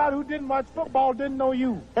 About you. Anybody who didn't watch football didn't know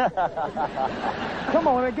you. Come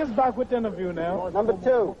on, it gets back with the interview now. Number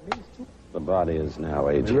 2. The body is now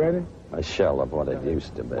aging. You ready? A shell of what it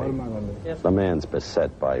used to be. What am I going to do? The man's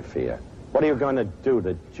beset by fear. What are you going to do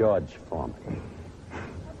to George Foreman?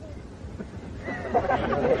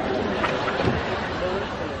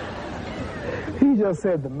 He just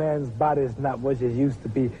said the man's body is not what it used to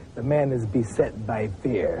be. The man is beset by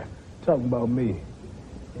fear. Talking about me.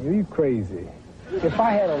 You crazy. If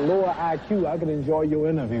I had a lower IQ, I could enjoy your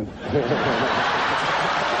interview.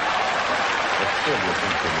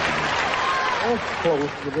 Of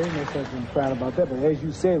course, there ain't no sense in crying about that, but as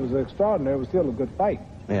you said, it was extraordinary. It was still a good fight.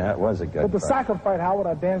 Yeah, it was a good But the fight. second fight, Howard,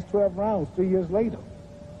 I danced 12 rounds 3 years later.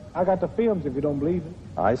 I got the films if you don't believe it.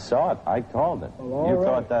 I saw it. I called it. Well, all you right.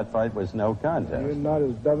 thought that fight was no contest. You're not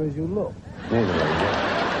as dumb as you look. Neither are you.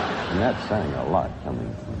 And that's saying a lot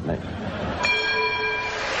coming from me.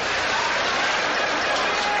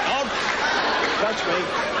 Touch me.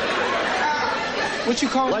 What you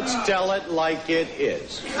call it? Let's tell it like it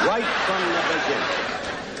is. Right from the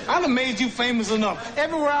beginning. I done made you famous enough.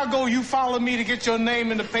 Everywhere I go, you follow me to get your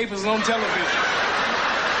name in the papers and on television.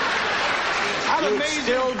 You'd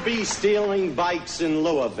still be stealing bikes in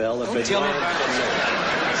Louisville if Don't it tell weren't anybody.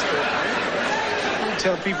 for me. Don't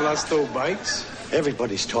tell people I stole bikes.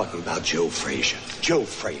 Everybody's talking about Joe Frazier. Joe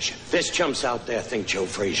Frazier. There's chumps out there think Joe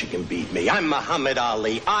Frazier can beat me. I'm Muhammad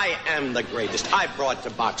Ali. I am the greatest. I brought to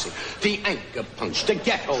boxing the anchor punch, the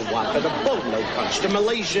ghetto whopper, the bolo punch, the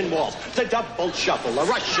Malaysian waltz, the double shuffle, the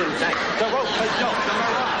Russian tank, the rope-a-dope, the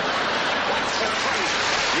mirage. What's the price?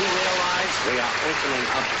 You realize we are opening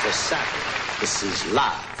up the saddle. This is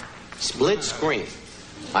live. Split screen.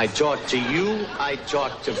 I talk to you, I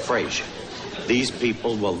talk to Frazier. These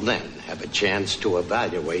people will then have a chance to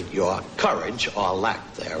evaluate your courage or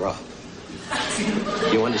lack thereof.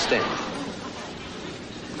 You understand?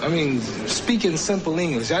 I mean, speaking simple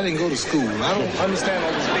English, I didn't go to school. I don't understand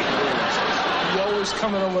all these big words. You're always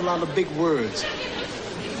coming up with a lot of big words. You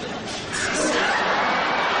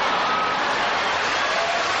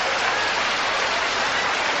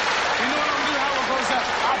know what I'm gonna do, Howard Cosell?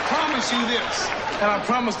 I promise you this, and I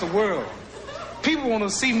promise the world. People want to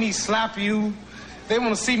see me slap you. They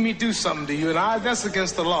want to see me do something to you, and that's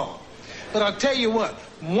against the law. But I'll tell you what,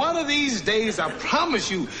 one of these days, I promise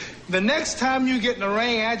you, the next time you get in the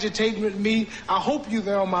ring agitating with me, I hope you're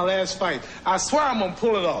there on my last fight. I swear I'm going to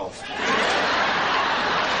pull it off.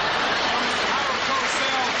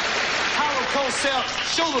 Howard Cosell,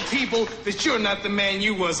 show the people that you're not the man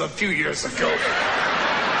you was a few years ago.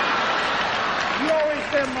 You always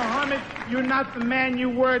said, Muhammad, you're not the man you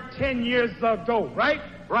were 10 years ago, right?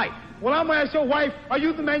 Right. Well, I'm going to ask your wife, are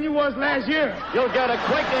you the man you was last year? You'll get a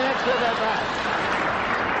quick answer to that.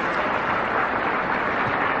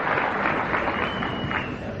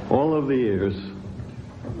 All of the years,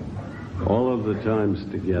 all of the times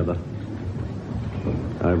together,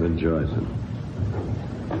 I've enjoyed them.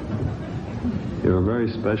 You're a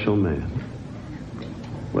very special man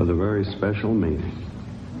with a very special meaning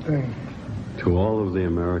Thank you. to all of the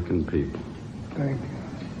American people. Thank you.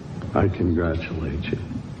 I congratulate you.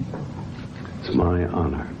 It's my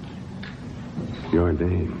honor. Your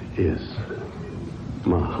name is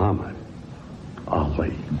Muhammad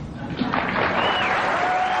Ali.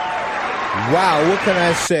 Wow, what can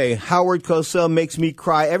I say? Howard Cosell makes me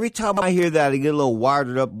cry. Every time I hear that, I get a little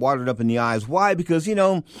watered up in the eyes. Why? Because,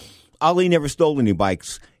 Ali never stole any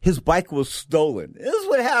bikes. His bike was stolen. This is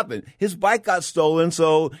what happened. His bike got stolen,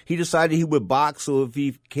 so he decided he would box. So if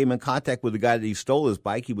he came in contact with the guy that he stole his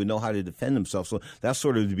bike, he would know how to defend himself. So that's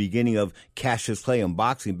sort of the beginning of Cassius Clay and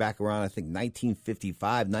boxing back around, I think,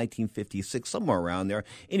 1955, 1956, somewhere around there.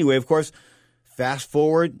 Anyway, of course, fast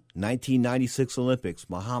forward, 1996 Olympics,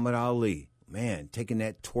 Muhammad Ali. Man, taking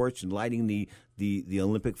that torch and lighting the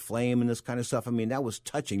Olympic flame and this kind of stuff. I mean, that was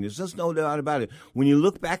touching. There's just no doubt about it. When you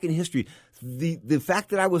look back in history, the fact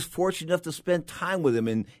that I was fortunate enough to spend time with him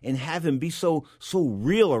and have him be so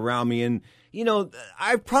real around me. And,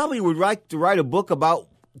 I probably would like to write a book about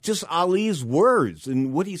just Ali's words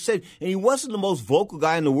and what he said. And he wasn't the most vocal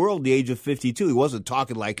guy in the world at the age of 52. He wasn't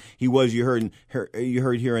talking like he was, you heard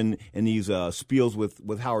here in these spiels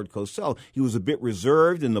with Howard Cosell. He was a bit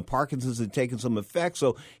reserved, and the Parkinson's had taken some effect.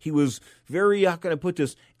 So he was very, how can I put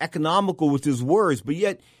this, economical with his words. But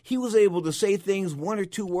yet he was able to say things, one or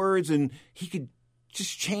two words, and he could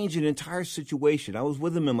just change an entire situation. I was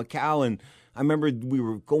with him in Macau, and I remember we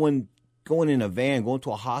were going in a van, going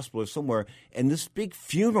to a hospital or somewhere, and this big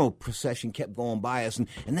funeral procession kept going by us, and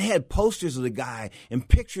they had posters of the guy and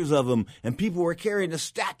pictures of him, and people were carrying a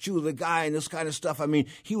statue of the guy and this kind of stuff. I mean,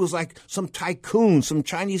 he was like some tycoon, some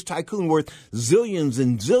Chinese tycoon worth zillions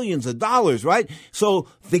and zillions of dollars, right? So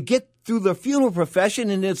they get through the funeral profession,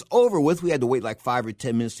 and it's over with. We had to wait like 5 or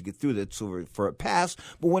 10 minutes to get through that for it passed.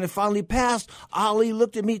 But when it finally passed, Ali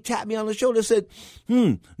looked at me, tapped me on the shoulder, and said,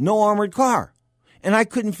 no armored car. And I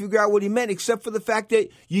couldn't figure out what he meant, except for the fact that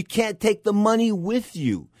you can't take the money with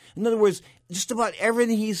you. In other words, just about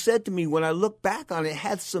everything he said to me, when I look back on it,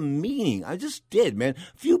 had some meaning. I just did, man.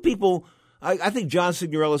 Few people, I think John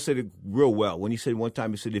Signorella said it real well when he said one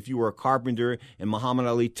time, he said, if you were a carpenter and Muhammad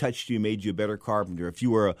Ali touched you, made you a better carpenter. If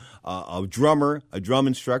you were a drummer, a drum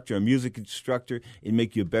instructor, a music instructor, it'd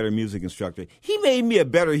make you a better music instructor. He made me a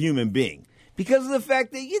better human being. Because of the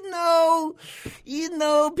fact that,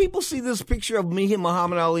 people see this picture of me and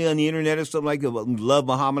Muhammad Ali on the internet or something like that, love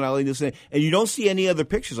Muhammad Ali, and you don't see any other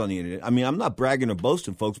pictures on the internet. I mean, I'm not bragging or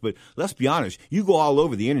boasting, folks, but let's be honest. You go all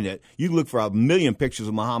over the internet, you look for 1 million pictures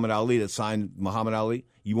of Muhammad Ali that signed Muhammad Ali.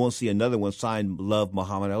 You won't see another one signed Love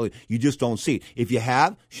Muhammad Ali. You just don't see it. If you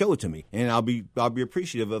have, show it to me, and I'll be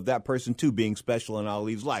appreciative of that person too being special in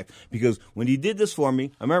Ali's life. Because when he did this for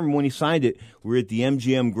me, I remember when he signed it, we were at the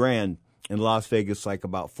MGM Grand in Las Vegas, like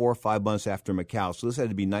about 4 or 5 months after Macau. So this had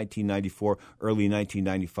to be 1994, early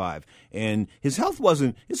 1995. And his health was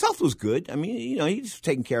good. I mean, he was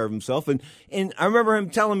taking care of himself. And I remember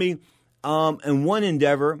him telling me, in one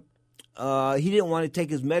endeavor, he didn't want to take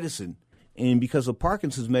his medicine. And because of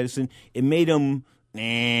Parkinson's medicine, it made him,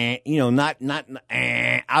 not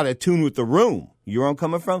out of tune with the room. You know where I'm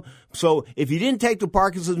coming from? So if he didn't take the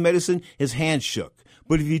Parkinson's medicine, his hands shook.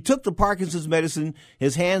 But if he took the Parkinson's medicine,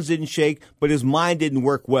 his hands didn't shake, but his mind didn't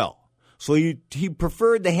work well. So he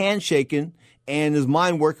preferred the handshaking and his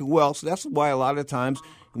mind working well. So that's why a lot of times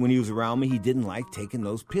when he was around me, he didn't like taking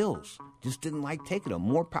those pills. Just didn't like taking them.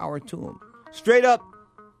 More power to him. Straight up,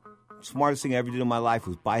 smartest thing I ever did in my life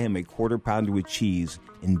was buy him a quarter pounder with cheese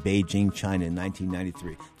in Beijing, China in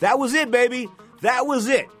 1993. That was it, baby. That was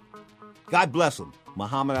it. God bless him.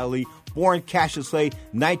 Muhammad Ali, born Cassius Clay,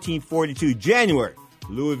 1942, January.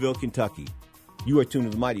 Louisville, Kentucky. You are tuned to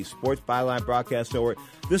the mighty Sports Byline Broadcast Network.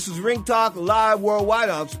 This is Ring Talk, live worldwide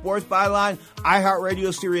on Sports Byline,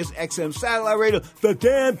 iHeartRadio, Sirius XM Satellite Radio, the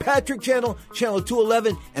Dan Patrick Channel, Channel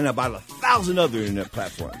 211, and about 1,000 other internet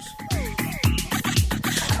platforms.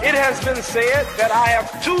 It has been said that I have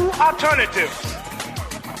two alternatives.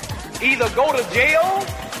 Either go to jail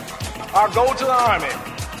or go to the Army.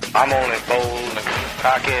 I'm only bold and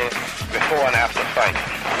cocky before and after fight.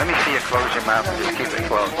 Let me see you close your mouth and just keep it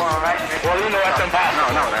closed. Well, you know that's impossible.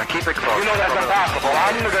 No, keep it closed. You know that's impossible.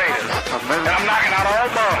 I'm the greatest. And I'm knocking out all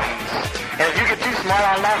bones. And if you get too smart,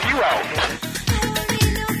 I'll knock you out.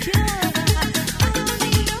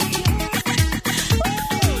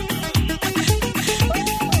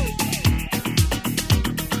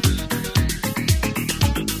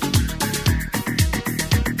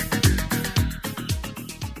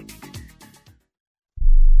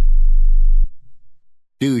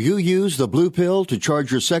 Do you use the blue pill to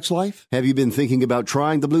charge your sex life? Have you been thinking about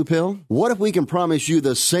trying the blue pill? What if we can promise you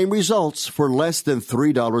the same results for less than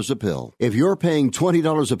 $3 a pill? If you're paying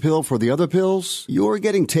 $20 a pill for the other pills, you're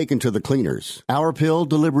getting taken to the cleaners. Our pill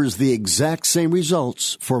delivers the exact same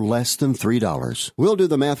results for less than $3. We'll do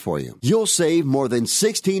the math for you. You'll save more than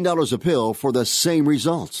 $16 a pill for the same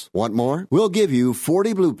results. Want more? We'll give you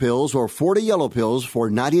 40 blue pills or 40 yellow pills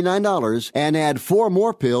for $99 and add 4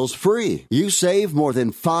 more pills free. You save more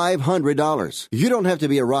than $500. You don't have to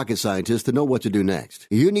be a rocket scientist to know what to do next.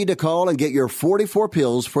 You need to call and get your 44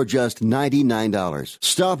 pills for just $99.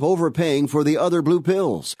 Stop overpaying for the other blue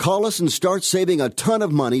pills. Call us and start saving a ton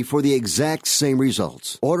of money for the exact same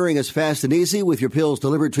results. Ordering is fast and easy with your pills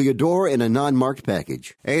delivered to your door in a non-marked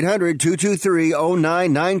package.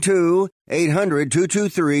 800-223-0992.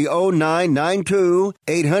 800-223-0992.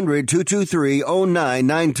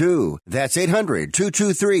 800-223-0992. That's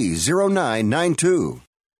 800-223-0992.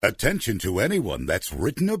 Attention to anyone that's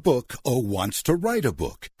written a book or wants to write a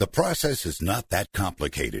book. The process is not that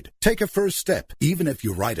complicated. Take a first step. Even if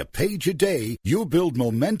you write a page a day, you'll build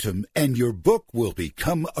momentum and your book will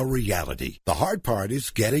become a reality. The hard part is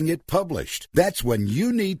getting it published. That's when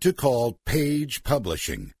you need to call Page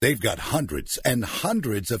Publishing. They've got hundreds and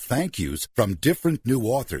hundreds of thank yous from different new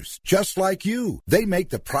authors, just like you. They make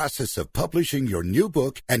the process of publishing your new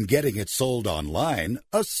book and getting it sold online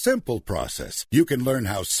a simple process. You can learn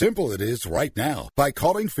how simple it is right now by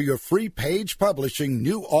calling for your free Page Publishing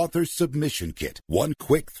New Author Submission Kit. One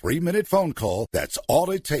quick 3-minute phone call, that's all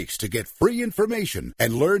it takes to get free information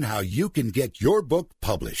and learn how you can get your book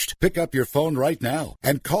published. Pick up your phone right now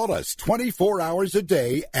and call us 24 hours a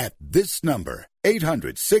day at this number.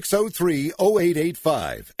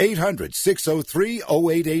 800-603-0885.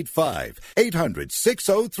 800-603-0885.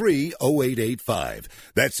 800-603-0885.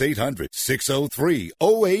 That's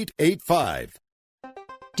 800-603-0885.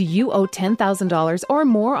 Do you owe $10,000 or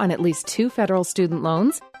more on at least 2 federal student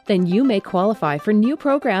loans? Then you may qualify for new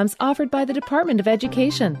programs offered by the Department of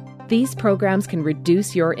Education. These programs can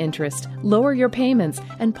reduce your interest, lower your payments,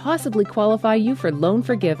 and possibly qualify you for loan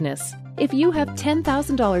forgiveness. If you have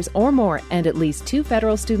 $10,000 or more and at least 2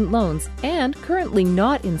 federal student loans and currently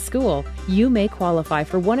not in school, you may qualify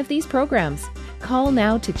for one of these programs. Call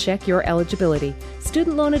now to check your eligibility.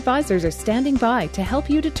 Student loan advisors are standing by to help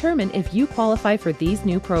you determine if you qualify for these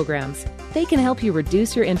new programs. They can help you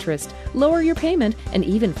reduce your interest, lower your payment, and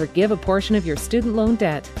even forgive a portion of your student loan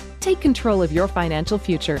debt. Take control of your financial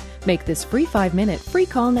future. Make this free 5-minute free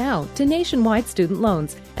call now to Nationwide Student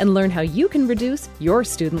Loans and learn how you can reduce your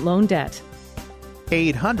student loan debt.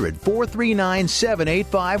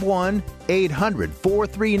 800-439-7851.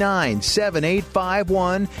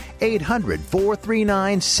 800-439-7851.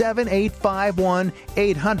 800-439-7851.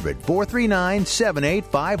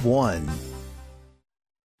 800-439-7851.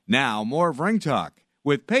 Now, more of Ring Talk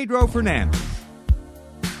with Pedro Fernandez.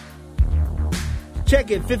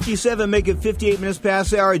 Check it, 57, make it 58 minutes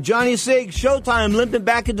past the hour. Johnny Sig, Showtime limping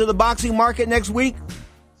back into the boxing market next week?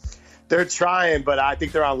 They're trying, but I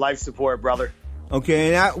think they're on life support, brother.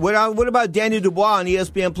 Okay, and what about Daniel Dubois on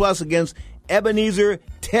ESPN Plus against Ebenezer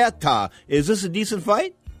Teta? Is this a decent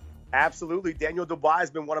fight? Absolutely. Daniel Dubois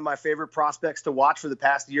has been one of my favorite prospects to watch for the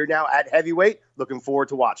past year now at heavyweight. Looking forward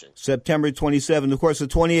to watching. September 27th. Of course, the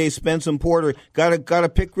 28th, Spence and Porter. Got to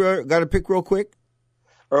pick real quick?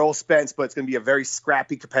 Earl Spence, but it's going to be a very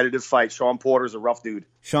scrappy, competitive fight. Sean Porter's a rough dude.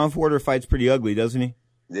 Sean Porter fights pretty ugly, doesn't he?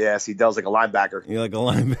 Yes, he does, like a linebacker. Yeah, like a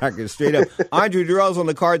linebacker, straight up. Andre Durrell's on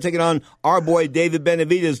the card taking on our boy David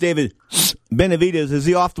Benavidez. David Benavidez, is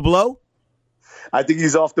he off the blow? I think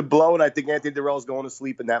he's off the blow, and I think Anthony Durrell's going to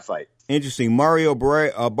sleep in that fight. Interesting. Mario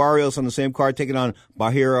Barrios on the same card taking on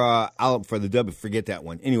Bahir Alep for the W. Forget that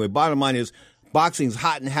one. Anyway, bottom line is boxing's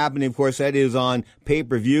hot and happening. Of course, that is on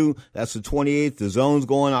pay-per-view. That's the 28th. The Zone's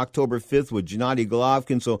going October 5th with Gennady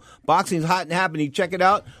Golovkin. So boxing's hot and happening. Check it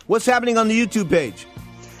out. What's happening on the YouTube page?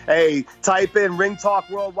 Hey, type in Ring Talk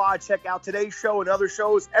Worldwide. Check out today's show and other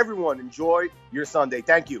shows. Everyone, enjoy your Sunday.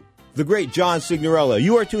 Thank you. the great John Signorella.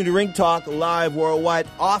 You are tuned to Ring Talk live worldwide,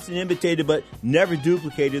 often imitated but never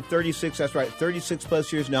duplicated. 36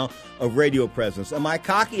 plus years now of radio presence. Am I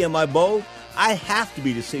cocky? Am I bold? I have to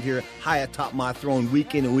be to sit here high atop my throne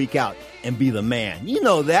week in and week out and be the man. You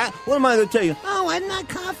know that. What am I going to tell you? Oh, I'm not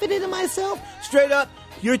confident in myself. Straight up,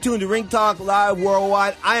 you're tuned to Ring Talk live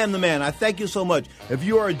worldwide. I am the man. I thank you so much. If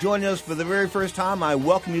you are joining us for the very first time, I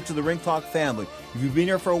welcome you to the Ring Talk family. If you've been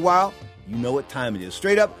here for a while, you know what time it is.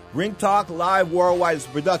 Straight up, Ring Talk live worldwide is a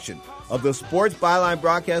production of the Sports Byline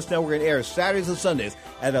Broadcast Network and airs Saturdays and Sundays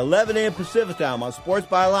at 11 a.m. Pacific Time on Sports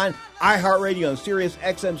Byline, iHeartRadio, and Sirius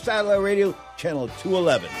XM Satellite Radio, Channel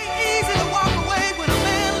 211.